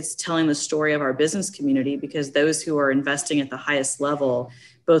it's telling the story of our business community, because those who are investing at the highest level,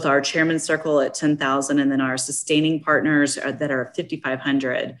 both our chairman's circle at 10,000 and then our sustaining partners that are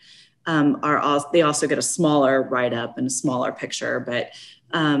 5,500, they also get a smaller write-up and a smaller picture, but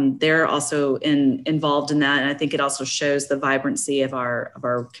they're also involved in that. And I think it also shows the vibrancy of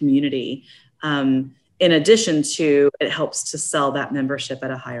our community. In addition to, it helps to sell that membership at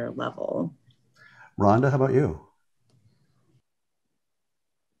a higher level. Rhonda, how about you?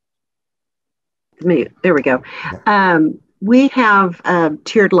 There we go. We have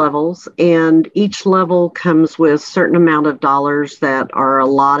tiered levels, and each level comes with a certain amount of dollars that are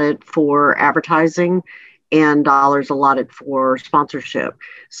allotted for advertising and dollars allotted for sponsorship.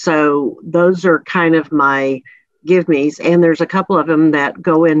 So those are kind of my give me's, and there's a couple of them that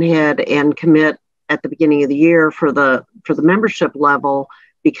go in ahead and commit at the beginning of the year for the membership level,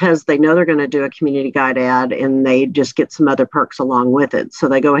 because they know they're going to do a community guide ad and they just get some other perks along with it. So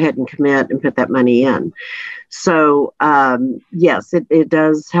they go ahead and commit and put that money in. So yes, it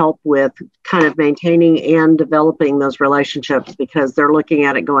does help with kind of maintaining and developing those relationships, because they're looking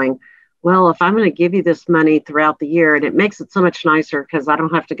at it going, well, if I'm going to give you this money throughout the year, and it makes it so much nicer because I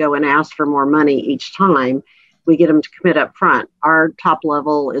don't have to go and ask for more money each time. We get them to commit up front. Our top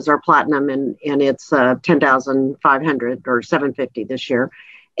level is our platinum, and it's 10,500 or 750 this year.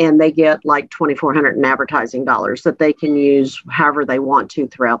 And they get like 2,400 in advertising dollars that they can use however they want to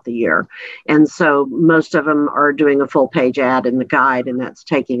throughout the year. And so most of them are doing a full page ad in the guide, and that's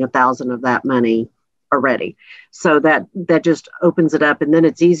taking 1,000 of that money already. So that just opens it up. And then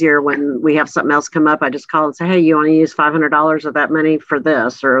it's easier when we have something else come up. I just call and say, hey, you want to use $500 of that money for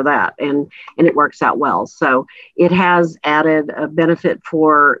this or that? And it works out well. So it has added a benefit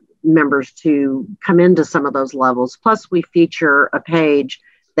for members to come into some of those levels. Plus we feature a page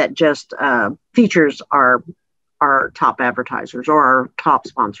that just features our top advertisers or our top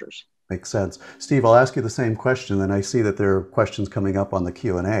sponsors. Makes sense. Steve, I'll ask you the same question, and I see that there are questions coming up on the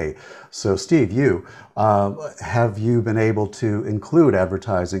Q&A. So Steve, have you been able to include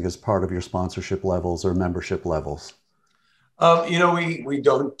advertising as part of your sponsorship levels or membership levels? We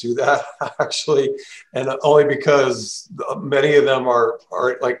don't do that actually, and only because many of them are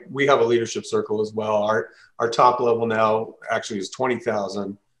like, we have a leadership circle as well. Our top level now actually is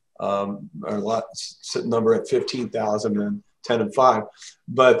 20,000. Our number at 15,000 and 10 and 5.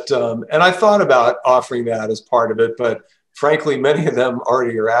 But and I thought about offering that as part of it, but frankly, many of them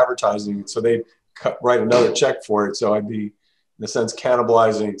already are advertising, so they write another check for it. So I'd be, in a sense,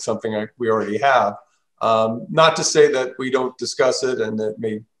 cannibalizing something we already have. Not to say that we don't discuss it and that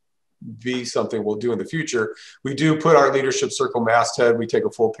may be something we'll do in the future. We do put our leadership circle masthead. We take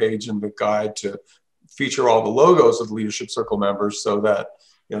a full page in the guide to feature all the logos of leadership circle members, so that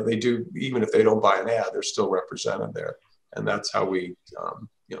they do, even if they don't buy an ad, they're still represented there. And that's how we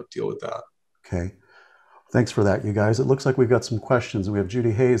deal with that. Okay. Thanks for that, you guys. It looks like we've got some questions. We have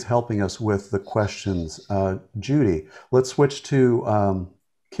Judy Hayes helping us with the questions. Judy, let's switch to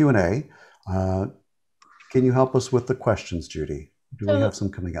Q&A. Can you help us with the questions, Judy? Do we have some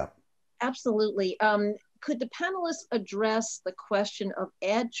coming up? Absolutely. Could the panelists address the question of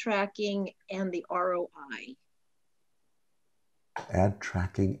ad tracking and the ROI? Ad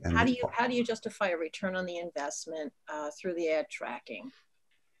tracking and how do you justify a return on the investment through the ad tracking?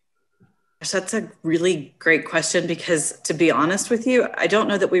 That's a really great question, because to be honest with you, I don't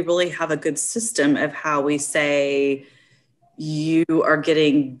know that we really have a good system of how we say you are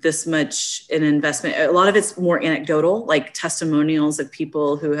getting this much in investment. A lot of it's more anecdotal, like testimonials of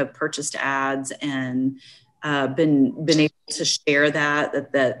people who have purchased ads and been able to share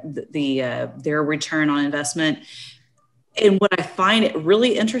that their return on investment. And what I find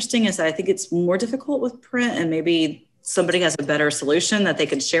really interesting is that I think it's more difficult with print, and maybe somebody has a better solution that they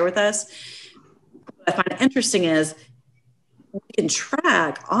can share with us. What I find interesting is we can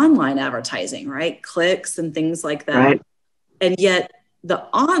track online advertising, right? Clicks and things like that. Right. And yet the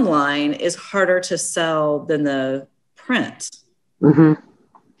online is harder to sell than the print. Mm-hmm.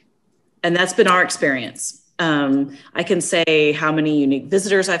 And that's been our experience. I can say how many unique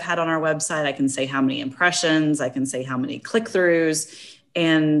visitors I've had on our website. I can say how many impressions. I can say how many click-throughs.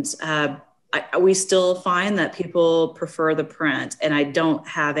 And we still find that people prefer the print. And I don't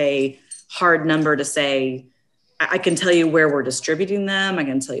have a hard number to say. I can tell you where we're distributing them. I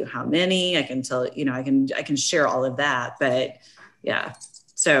can tell you how many. I can tell, I can share all of that. But yeah,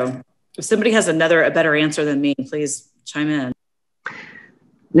 so if somebody has a better answer than me, please chime in.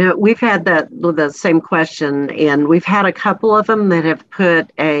 No, we've had the same question, and we've had a couple of them that have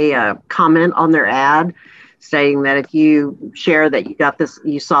put a comment on their ad stating that if you share that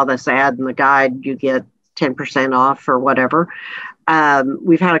you saw this ad in the guide, you get 10% off or whatever.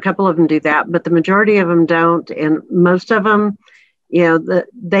 We've had a couple of them do that, but the majority of them don't. And most of them,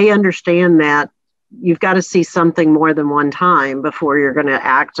 they understand that you've got to see something more than one time before you're going to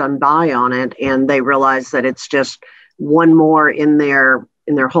act and buy on it. And they realize that it's just one more in their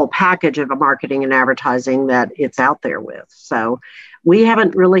whole package of a marketing and advertising that it's out there with. So we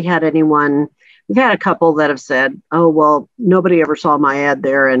haven't really had anyone. We've had a couple that have said, oh, well, nobody ever saw my ad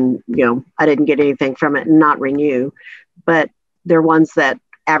there, and I didn't get anything from it, and not renew. But they're ones that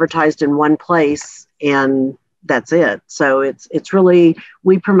advertised in one place and that's it. So it's really,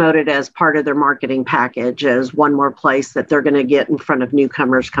 we promote it as part of their marketing package as one more place that they're going to get in front of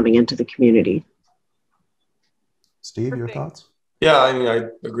newcomers coming into the community. Steve, your thoughts? Yeah, I mean, I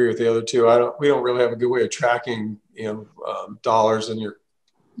agree with the other two. We don't really have a good way of tracking, dollars in your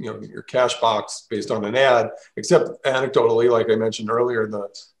cash box based on an ad, except anecdotally, like I mentioned earlier, the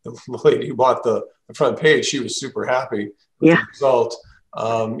lady who bought the front page, she was super happy with the result.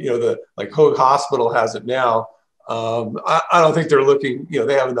 Like Hoag Hospital has it now. I don't think they're looking,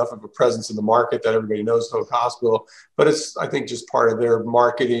 they have enough of a presence in the market that everybody knows Hoag Hospital, but it's, I think, just part of their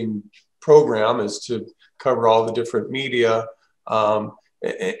marketing program is to cover all the different media. And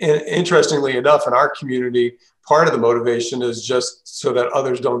interestingly enough, in our community, part of the motivation is just so that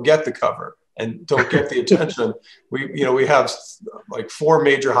others don't get the cover and don't get the attention. We have like 4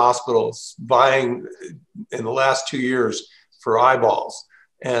 major hospitals vying in the last 2 years for eyeballs.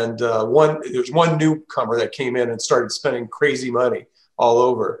 And there's one newcomer that came in and started spending crazy money all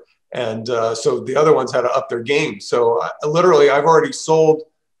over. And so the other ones had to up their game. So I've already sold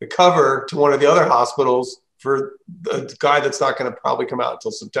the cover to one of the other hospitals for the guy that's not going to probably come out until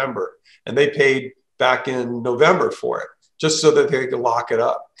September. And they paid back in November for it, just so that they could lock it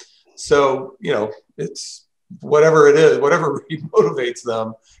up. So, it's whatever it is, whatever motivates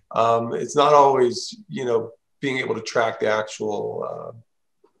them. It's not always, being able to track the actual,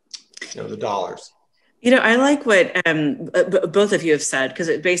 the dollars. I like what both of you have said, because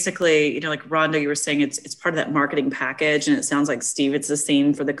it basically, like Rhonda, you were saying, it's part of that marketing package. And it sounds like, Steve, it's the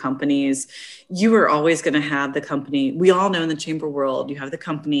same for the companies. You are always going to have the company. We all know in the chamber world, you have the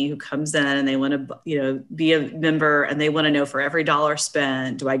company who comes in and they want to, be a member, and they want to know for every dollar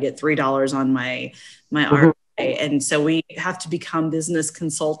spent, do I get $3 on my ROI? And so we have to become business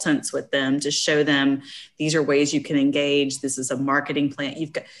consultants with them to show them these are ways you can engage. This is a marketing plan.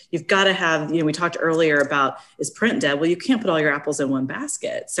 You've got to have, we talked earlier about, is print dead? Well, you can't put all your apples in one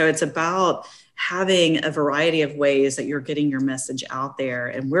basket. So it's about having a variety of ways that you're getting your message out there,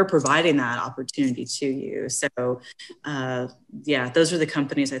 and we're providing that opportunity to you. So those are the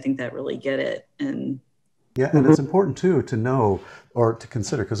companies I think that really get it. And it's important too to know or to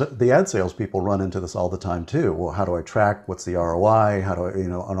consider, because the ad sales people run into this all the time too. Well, how do I track? What's the ROI? How do I,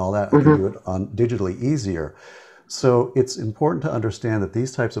 and all that? I can do it on digitally easier. So it's important to understand that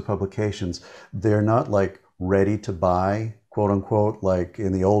these types of publications, they're not like ready to buy, quote unquote, like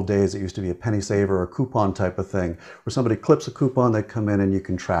in the old days, it used to be a penny saver or a coupon type of thing, where somebody clips a coupon, they come in and you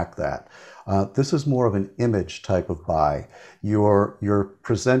can track that. This is more of an image type of buy. You're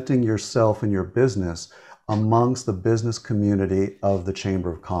presenting yourself and your business amongst the business community of the Chamber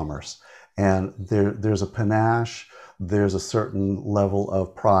of Commerce. And there's a panache, there's a certain level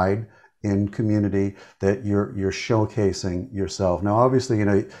of pride in community that you're showcasing yourself. Now, obviously,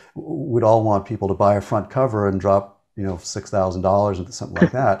 we'd all want people to buy a front cover and drop, $6,000 into something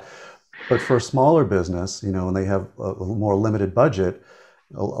like that. But for a smaller business, when they have a more limited budget,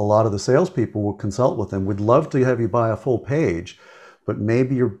 a lot of the salespeople will consult with them. We'd love to have you buy a full page, but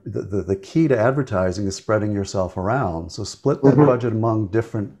maybe the key to advertising is spreading yourself around. So split that budget among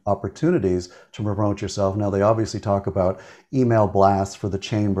different opportunities to promote yourself. Now, they obviously talk about email blasts for the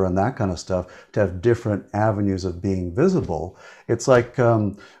chamber and that kind of stuff to have different avenues of being visible. It's like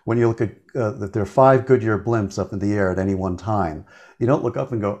when you look at that there are 5 Goodyear blimps up in the air at any one time. You don't look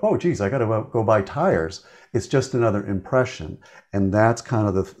up and go, oh, geez, I got to go buy tires. It's just another impression. And that's kind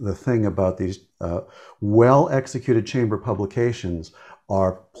of the thing about these well-executed chamber publications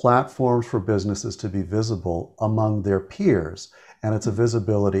are platforms for businesses to be visible among their peers. And it's a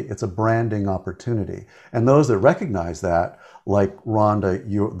visibility, it's a branding opportunity. And those that recognize that, like Rhonda,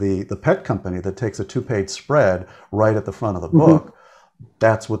 the pet company that takes a 2-page spread right at the front of the book,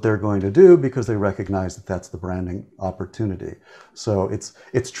 that's what they're going to do because they recognize that that's the branding opportunity. So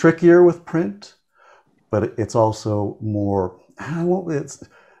it's trickier with print, but it's also more,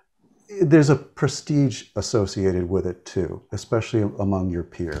 there's a prestige associated with it too, especially among your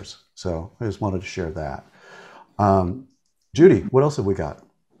peers. So I just wanted to share that. Judy, what else have we got?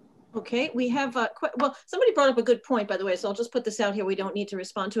 Okay, we have, well, somebody brought up a good point, by the way, so I'll just put this out here. We don't need to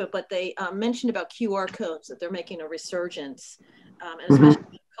respond to it, but they mentioned about QR codes, that they're making a resurgence, and especially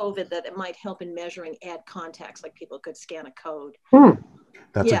with COVID, that it might help in measuring ad contacts, like people could scan a code.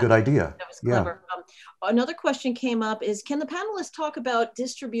 That's a good idea. That was clever. Another question came up is, can the panelists talk about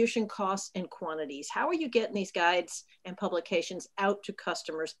distribution costs and quantities? How are you getting these guides and publications out to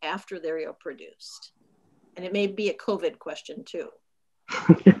customers after they are produced? And it may be a COVID question too.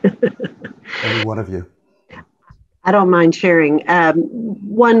 Any one of you? I don't mind sharing.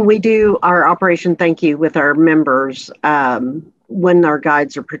 One, we do our Operation Thank You with our members when our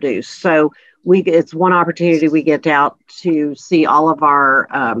guides are produced. So it's one opportunity we get out to see all of our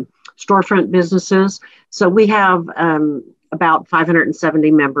storefront businesses. So we have about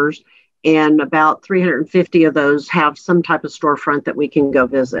 570 members, and about 350 of those have some type of storefront that we can go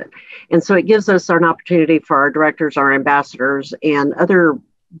visit. And so it gives us an opportunity for our directors, our ambassadors, and other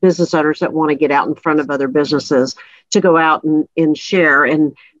business owners that want to get out in front of other businesses to go out and share.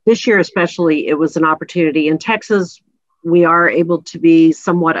 And this year especially, it was an opportunity. In Texas, we are able to be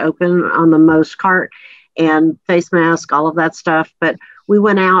somewhat open on the most cart and face mask, all of that stuff. But we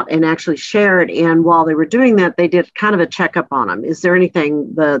went out and actually shared. And while they were doing that, they did kind of a checkup on them. Is there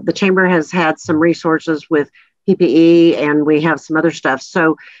anything? The chamber has had some resources with PPE, and we have some other stuff.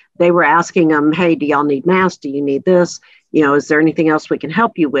 So they were asking them, hey, do y'all need masks? Do you need this? You know, is there anything else we can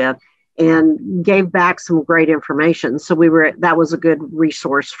help you with? And gave back some great information. So that was a good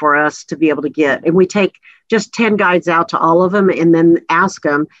resource for us to be able to get. And we take just 10 guides out to all of them and then ask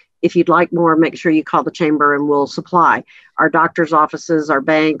them, if you'd like more, make sure you call the chamber and we'll supply. Our doctor's offices, our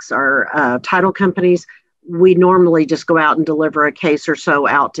banks, our title companies, we normally just go out and deliver a case or so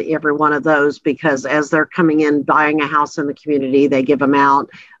out to every one of those, because as they're coming in, buying a house in the community, they give them out.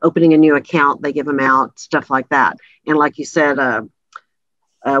 Opening a new account, they give them out, stuff like that. And like you said,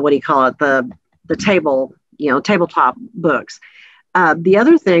 what do you call it? The table, tabletop books. The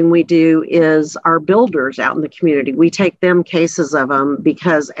other thing we do is our builders out in the community. We take them cases of them,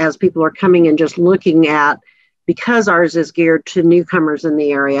 because as people are coming and just looking at, because ours is geared to newcomers in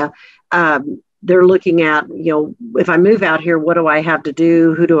the area, they're looking at, if I move out here, what do I have to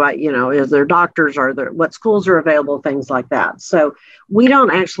do? Who do I, is there doctors? What schools are available? Things like that. So we don't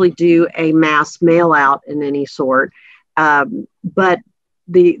actually do a mass mail out in any sort, but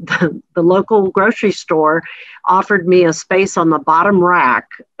the local grocery store offered me a space on the bottom rack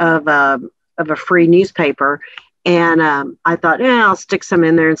of a free newspaper. And I thought, I'll stick some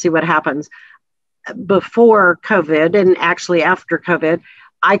in there and see what happens. Before COVID, and actually after COVID,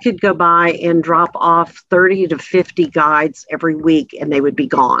 I could go by and drop off 30 to 50 guides every week and they would be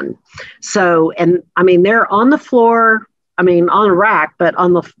gone. So, and I mean, they're on the floor, on a rack, but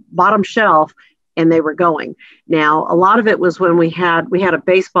on the bottom shelf, and they were going. Now, a lot of it was when we had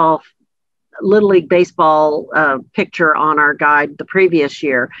a Little League baseball picture on our guide the previous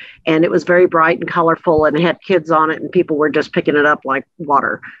year, and it was very bright and colorful and it had kids on it, and people were just picking it up like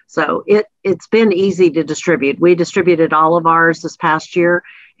water. So it's been easy to distribute. We distributed all of ours this past year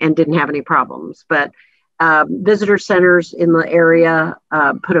and didn't have any problems, but visitor centers in the area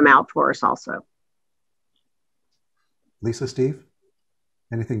put them out for us also. Lisa, Steve,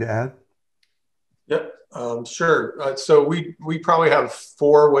 anything to add? Yep, sure. So we probably have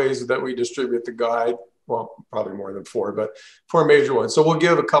 4 ways that we distribute the guide. Well, probably more than 4, but 4 major ones. So we'll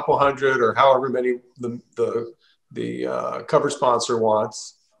give a couple hundred or however many the cover sponsor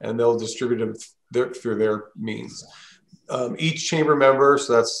wants, and they'll distribute them through their means. Each chamber member,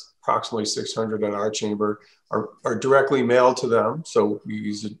 so that's approximately 600 in our chamber, are directly mailed to them. So we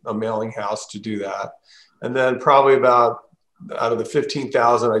use a mailing house to do that. And then probably out of the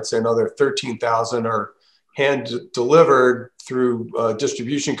 15,000, I'd say another 13,000 are hand delivered through a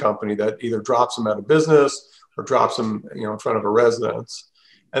distribution company that either drops them at a business or drops them, in front of a residence.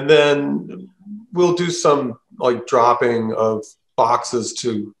 And then we'll do some like dropping of boxes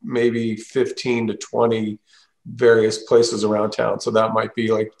to maybe 15 to 20 various places around town. So that might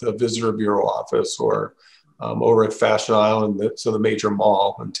be like the visitor bureau office, or over at Fashion Island, so the major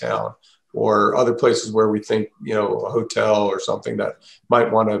mall in town, or other places where we think, a hotel or something that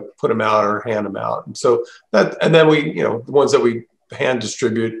might want to put them out or hand them out. And so and then we, the ones that we hand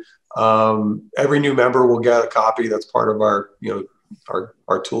distribute, every new member will get a copy. That's part of our,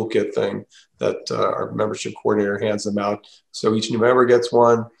 our toolkit thing that our membership coordinator hands them out. So each new member gets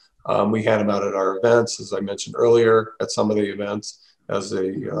one. We hand them out at our events, as I mentioned earlier, at some of the events, as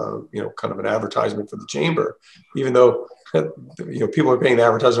a, kind of an advertisement for the chamber, even though, people are paying to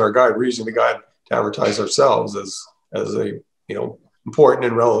advertise our guide. We're using the guide to advertise ourselves as a, important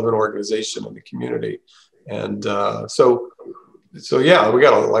and relevant organization in the community. And so yeah, we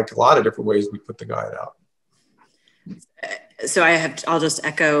got a lot of different ways we put the guide out. So I'll just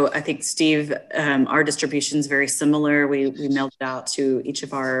echo, I think, Steve, our distribution is very similar. We mailed it out to each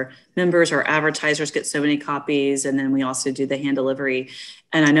of our members. Our advertisers get so many copies, and then we also do the hand delivery.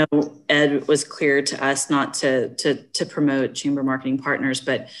 and I know Ed was clear to us not to promote Chamber Marketing Partners,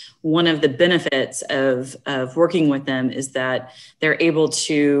 but one of the benefits of working with them is that they're able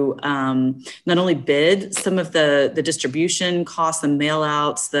to not only bid some of the distribution costs, the mail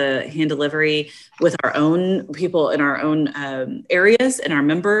outs, the hand delivery with our own people in our own areas and our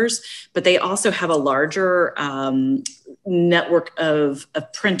members, but they also have a larger network of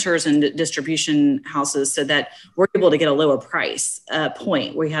printers and distribution houses, so that we're able to get a lower price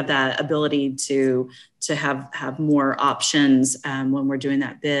point. We have that ability to have more options when we're doing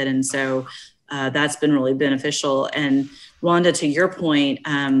that bid. And so that's been really beneficial. And Rhonda, to your point,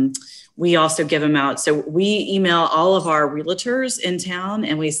 we also give them out. So we email all of our realtors in town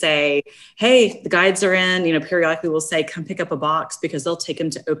and we say, hey, the guides are in, periodically we'll say, come pick up a box, because they'll take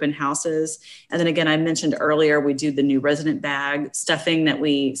them to open houses. And then again, I mentioned earlier, we do the new resident bag stuffing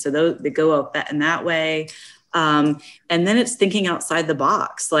so they go up in that way. And then it's thinking outside the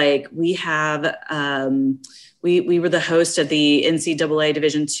box. Like we have, we were the host of the NCAA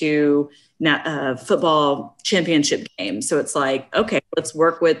Division II football championship game. So it's like, okay, let's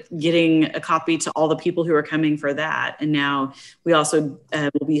work with getting a copy to all the people who are coming for that. And now we also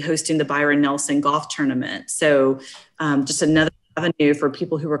will be hosting the Byron Nelson golf tournament. So just another avenue for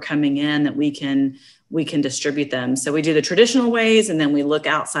people who are coming in that we can distribute them. So we do the traditional ways, and then we look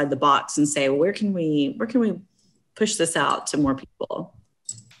outside the box and say, well, where can we push this out to more people?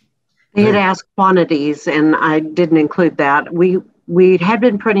 They had asked quantities, and I didn't include that. We had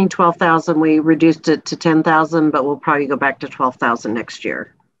been printing 12,000. We reduced it to 10,000, but we'll probably go back to 12,000 next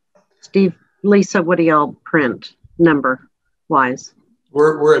year. Steve, Lisa, what do y'all print number wise?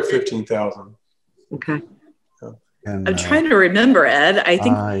 We're at 15,000. Okay. And, I'm trying to remember, Ed. I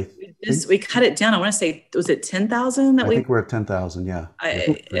think we cut it down. I want to say, was it 10,000 that I think we're at 10,000. Yeah.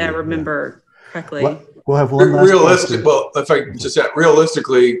 I remember correctly. We'll have one last question. Well, if I just add,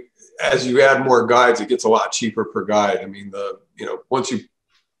 realistically, as you add more guides, it gets a lot cheaper per guide. I mean, once you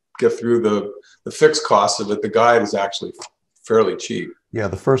get through the fixed costs of it, the guide is actually fairly cheap. Yeah,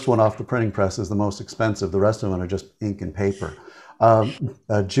 the first one off the printing press is the most expensive. The rest of them are just ink and paper.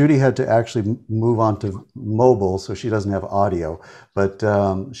 Judy had to actually move on to mobile, so she doesn't have audio. But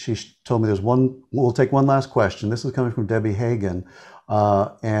she told me we'll take one last question. This is coming from Debbie Hagan.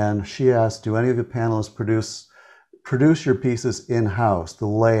 And she asked, do any of the panelists produce your pieces in-house, the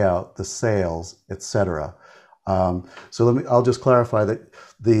layout, the sales, etc.? So I'll just clarify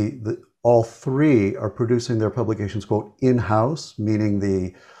that all three are producing their publications, quote, in-house, meaning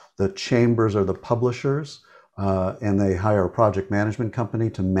the chambers are the publishers, and they hire a project management company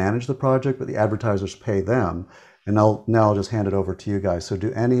to manage the project, but the advertisers pay them. And now I'll just hand it over to you guys. So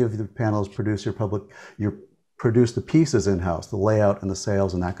do any of the panelists produce the pieces in-house, the layout and the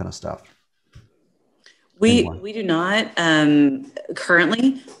sales and that kind of stuff? We do not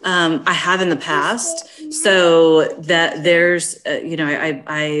currently. I have in the past, so that there's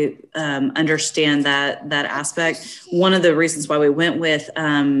I understand that aspect. One of the reasons why we went with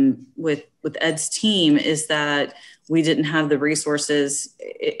Ed's team is that we didn't have the resources,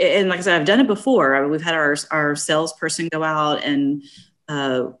 and like I said, I've done it before. We've had our salesperson go out and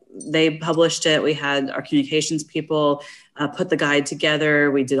they published it. We had our communications people put the guide together.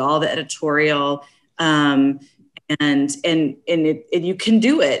 We did all the editorial. And you can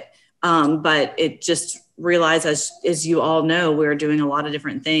do it, but it just realize, as you all know, we're doing a lot of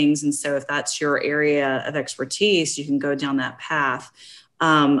different things. And so if that's your area of expertise, you can go down that path.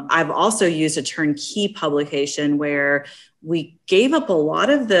 I've also used a turnkey publication where we gave up a lot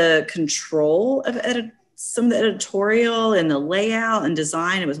of the control of some of the editorial and the layout and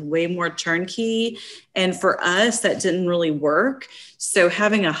design. It was way more turnkey. And for us, that didn't really work. So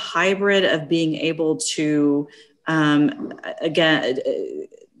having a hybrid of being able to, to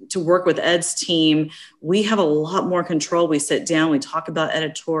work with Ed's team, we have a lot more control. We sit down, we talk about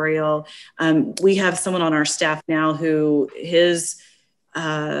editorial. We have someone on our staff now who his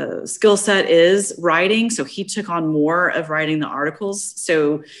skill set is writing. So he took on more of writing the articles.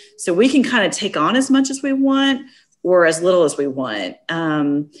 So we can kind of take on as much as we want or as little as we want.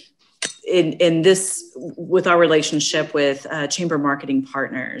 In this, with our relationship with Chamber Marketing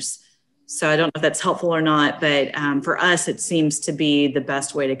Partners. So I don't know if that's helpful or not, but for us, it seems to be the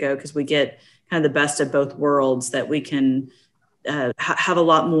best way to go, because we get kind of the best of both worlds, that we can have a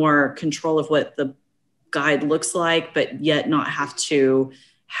lot more control of what the guide looks like, but yet not have to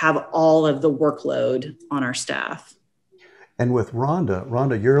have all of the workload on our staff. And with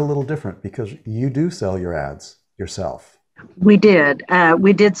Rhonda, you're a little different because you do sell your ads yourself. We did.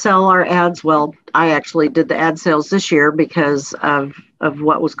 We did sell our ads. Well, I actually did the ad sales this year because of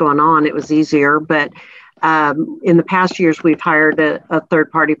what was going on. It was easier, but In the past years, we've hired a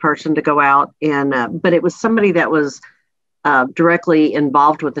third-party person to go out but it was somebody that was directly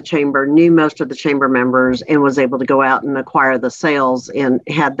involved with the chamber, knew most of the chamber members, and was able to go out and acquire the sales and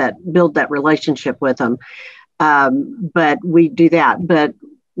build that relationship with them. But we do that. But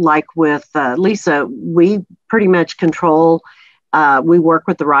like with Lisa, we pretty much control. We work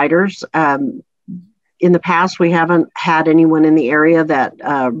with the writers. In the past, we haven't had anyone in the area that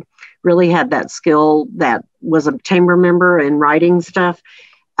really had that skill that was a chamber member in writing stuff.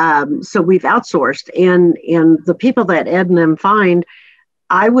 So we've outsourced, and the people that Ed and them find,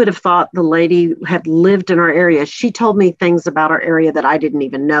 I would have thought the lady had lived in our area. She told me things about our area that I didn't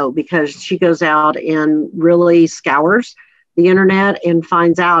even know, because she goes out and really scours the internet and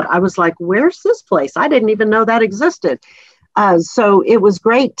finds out. I was like, where's this place? I didn't even know that existed. So it was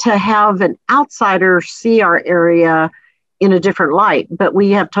great to have an outsider see our area in a different light, but we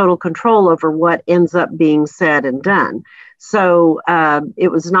have total control over what ends up being said and done. So it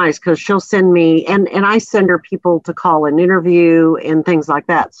was nice, because she'll send me, and I send her people to call and interview and things like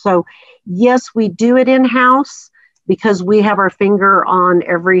that. So yes, we do it in-house because we have our finger on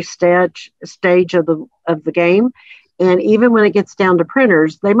every stage of the game. And even when it gets down to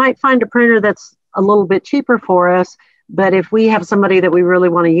printers, they might find a printer that's a little bit cheaper for us. But if we have somebody that we really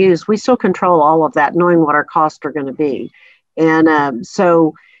want to use, we still control all of that, knowing what our costs are going to be. And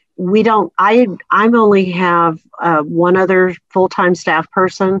so we don't, I only have one other full-time staff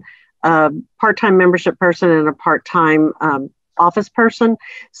person, part-time membership person, and a part-time office person.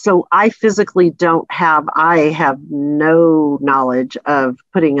 So I physically I have no knowledge of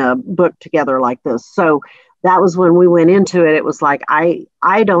putting a book together like this. So that was when we went into it. It was like, I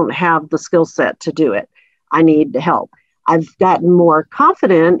don't have the skill set to do it. I need help. I've gotten more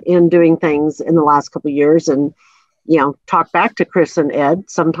confident in doing things in the last couple of years, and, talk back to Chris and Ed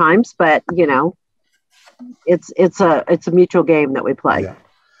sometimes, but, it's a mutual game that we play. Yeah.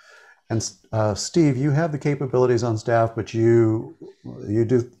 And Steve, you have the capabilities on staff, but you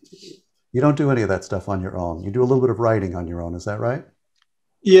don't do any of that stuff on your own. You do a little bit of writing on your own. Is that right?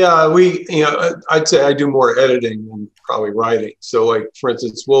 Yeah, I'd say I do more editing than probably writing. So, like, for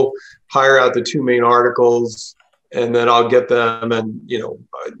instance, we'll hire out the 2 main articles, and then I'll get them, and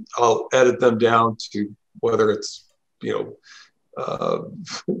I'll edit them down to whether it's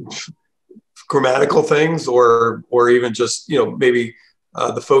grammatical things or even just maybe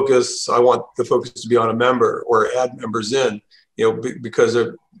the focus. I want the focus to be on a member, or add members in, because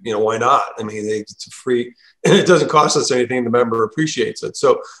of why not? I mean, it's a free, and it doesn't cost us anything. The member appreciates it.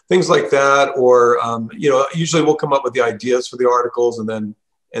 So things like that, or usually we'll come up with the ideas for the articles and then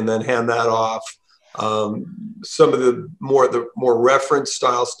hand that off. Some of the more reference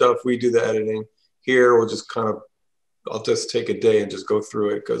style stuff, we do the editing. Here we'll just I'll just take a day and just go through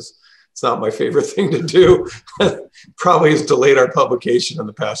it, because it's not my favorite thing to do. Probably has delayed our publication in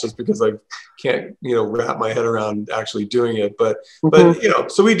the past, just because I can't, wrap my head around actually doing it. But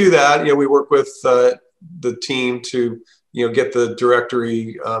so we do that. We work with the team to, get the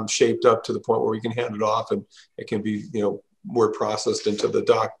directory shaped up to the point where we can hand it off, and it can be, word processed into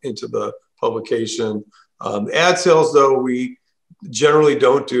the publication. Ad sales, though, we generally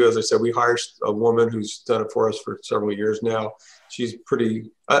don't do. As I said, we hire a woman who's done it for us for several years now. She's pretty,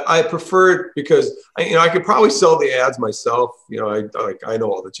 I prefer it because I could probably sell the ads myself. I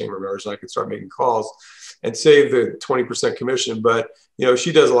know all the chamber members, and I could start making calls and save the 20% commission. But,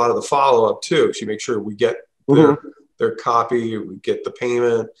 she does a lot of the follow-up too. She makes sure we get their copy, we get the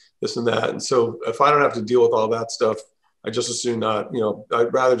payment, this and that. And so if I don't have to deal with all that stuff, I just assume not,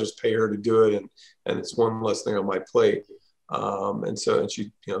 I'd rather just pay her to do it. And it's one less thing on my plate. And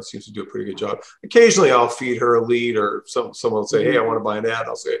she, seems to do a pretty good job. Occasionally I'll feed her a lead, or someone will say, hey, I want to buy an ad.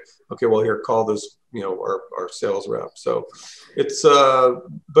 I'll say, okay, well, here, call this, our sales rep. So it's,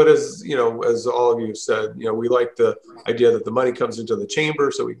 but as all of you have said, we like the idea that the money comes into the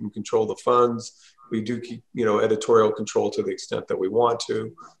chamber so we can control the funds. We do keep, editorial control to the extent that we want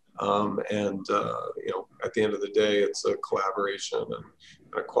to. At the end of the day, it's a collaboration and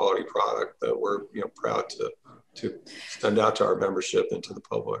a quality product that we're, proud to send out to our membership and to the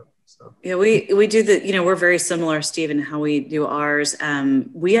public. So. Yeah, we do we're very similar, Steve, in how we do ours.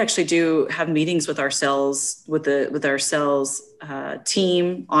 We actually do have meetings with our sales, with our sales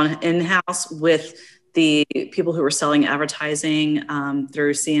team on in-house, with the people who are selling advertising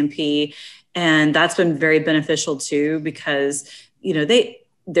through CMP. And that's been very beneficial too, because,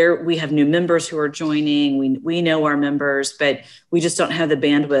 we have new members who are joining. We know our members, but we just don't have the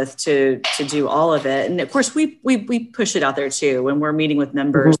bandwidth to do all of it. And of course, we push it out there too when we're meeting with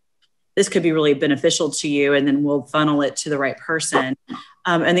members. this could be really beneficial to you, and then we'll funnel it to the right person.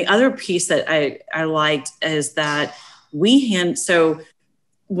 And the other piece that I liked is that so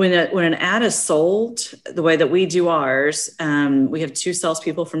when an ad is sold, the way that we do ours, we have 2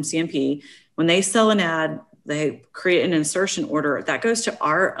 salespeople from CMP. When they sell an ad, they create an insertion order that goes to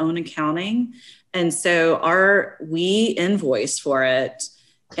our own accounting. And so we invoice for it.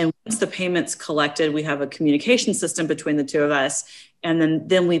 And once the payment's collected, we have a communication system between the 2 of us, and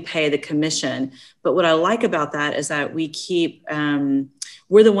then we pay the commission. But what I like about that is that we keep,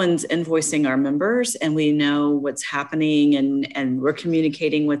 we're the ones invoicing our members, and we know what's happening, and we're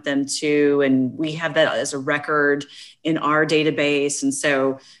communicating with them too. And we have that as a record in our database. And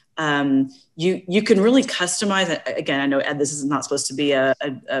so you can really customize it. Again, I know, Ed, this is not supposed to be a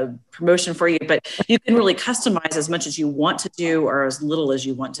promotion for you, but you can really customize as much as you want to do or as little as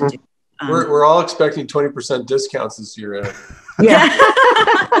you want to do. We're all expecting 20% discounts this year, Ed. Yeah.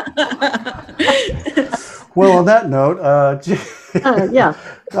 Well, on that note, Yeah.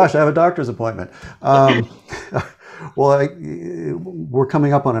 gosh, I have a doctor's appointment. Well, we're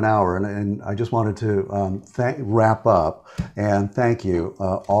coming up on an hour, and I just wanted to wrap up and thank you,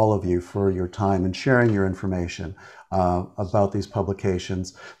 all of you, for your time and sharing your information about these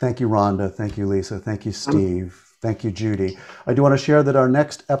publications. Thank you, Rhonda. Thank you, Lisa. Thank you, Steve. Thank you, Judy. I do want to share that our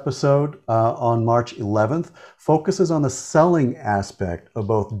next episode on March 11th focuses on the selling aspect of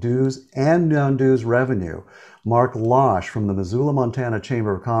both dues and non-dues revenue. Mark Losh from the Missoula, Montana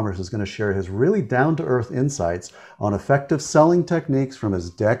Chamber of Commerce is going to share his really down-to-earth insights on effective selling techniques from his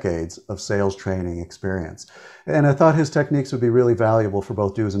decades of sales training experience. And I thought his techniques would be really valuable for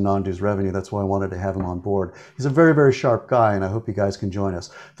both dues and non-dues revenue. That's why I wanted to have him on board. He's a very, very sharp guy, and I hope you guys can join us.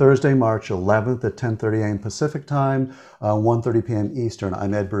 Thursday, March 11th at 10:30 a.m. Pacific Time, 1:30 p.m. Eastern.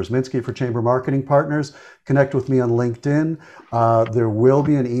 I'm Ed Burzminski for Chamber Marketing Partners. Connect with me on LinkedIn. There will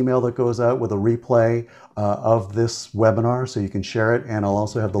be an email that goes out with a replay of this webinar, so you can share it, and I'll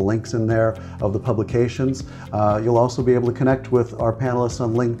also have the links in there of the publications. You'll also be able to connect with our panelists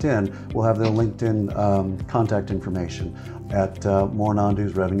on LinkedIn. We'll have their LinkedIn contact information at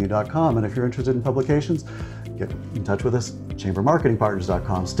morenonduesrevenue.com. And if you're interested in publications, get in touch with us,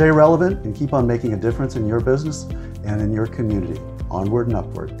 chambermarketingpartners.com. Stay relevant and keep on making a difference in your business and in your community. Onward and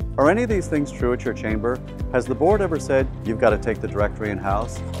upward. Are any of these things true at your chamber? Has the board ever said you've got to take the directory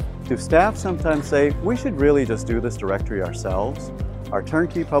in-house? Do staff sometimes say we should really just do this directory ourselves? Are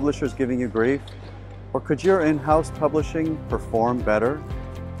turnkey publishers giving you grief? Or could your in-house publishing perform better?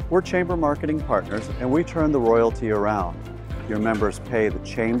 We're Chamber Marketing Partners, and we turn the royalty around. Your members pay the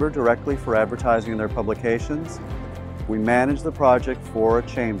chamber directly for advertising in their publications. We manage the project for a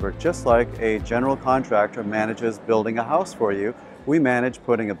chamber, just like a general contractor manages building a house for you. We manage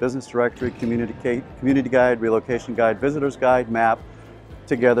putting a business directory, community guide, relocation guide, visitor's guide, map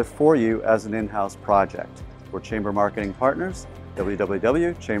together for you as an in-house project. We're Chamber Marketing Partners,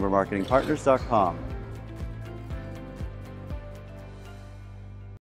 www.chambermarketingpartners.com.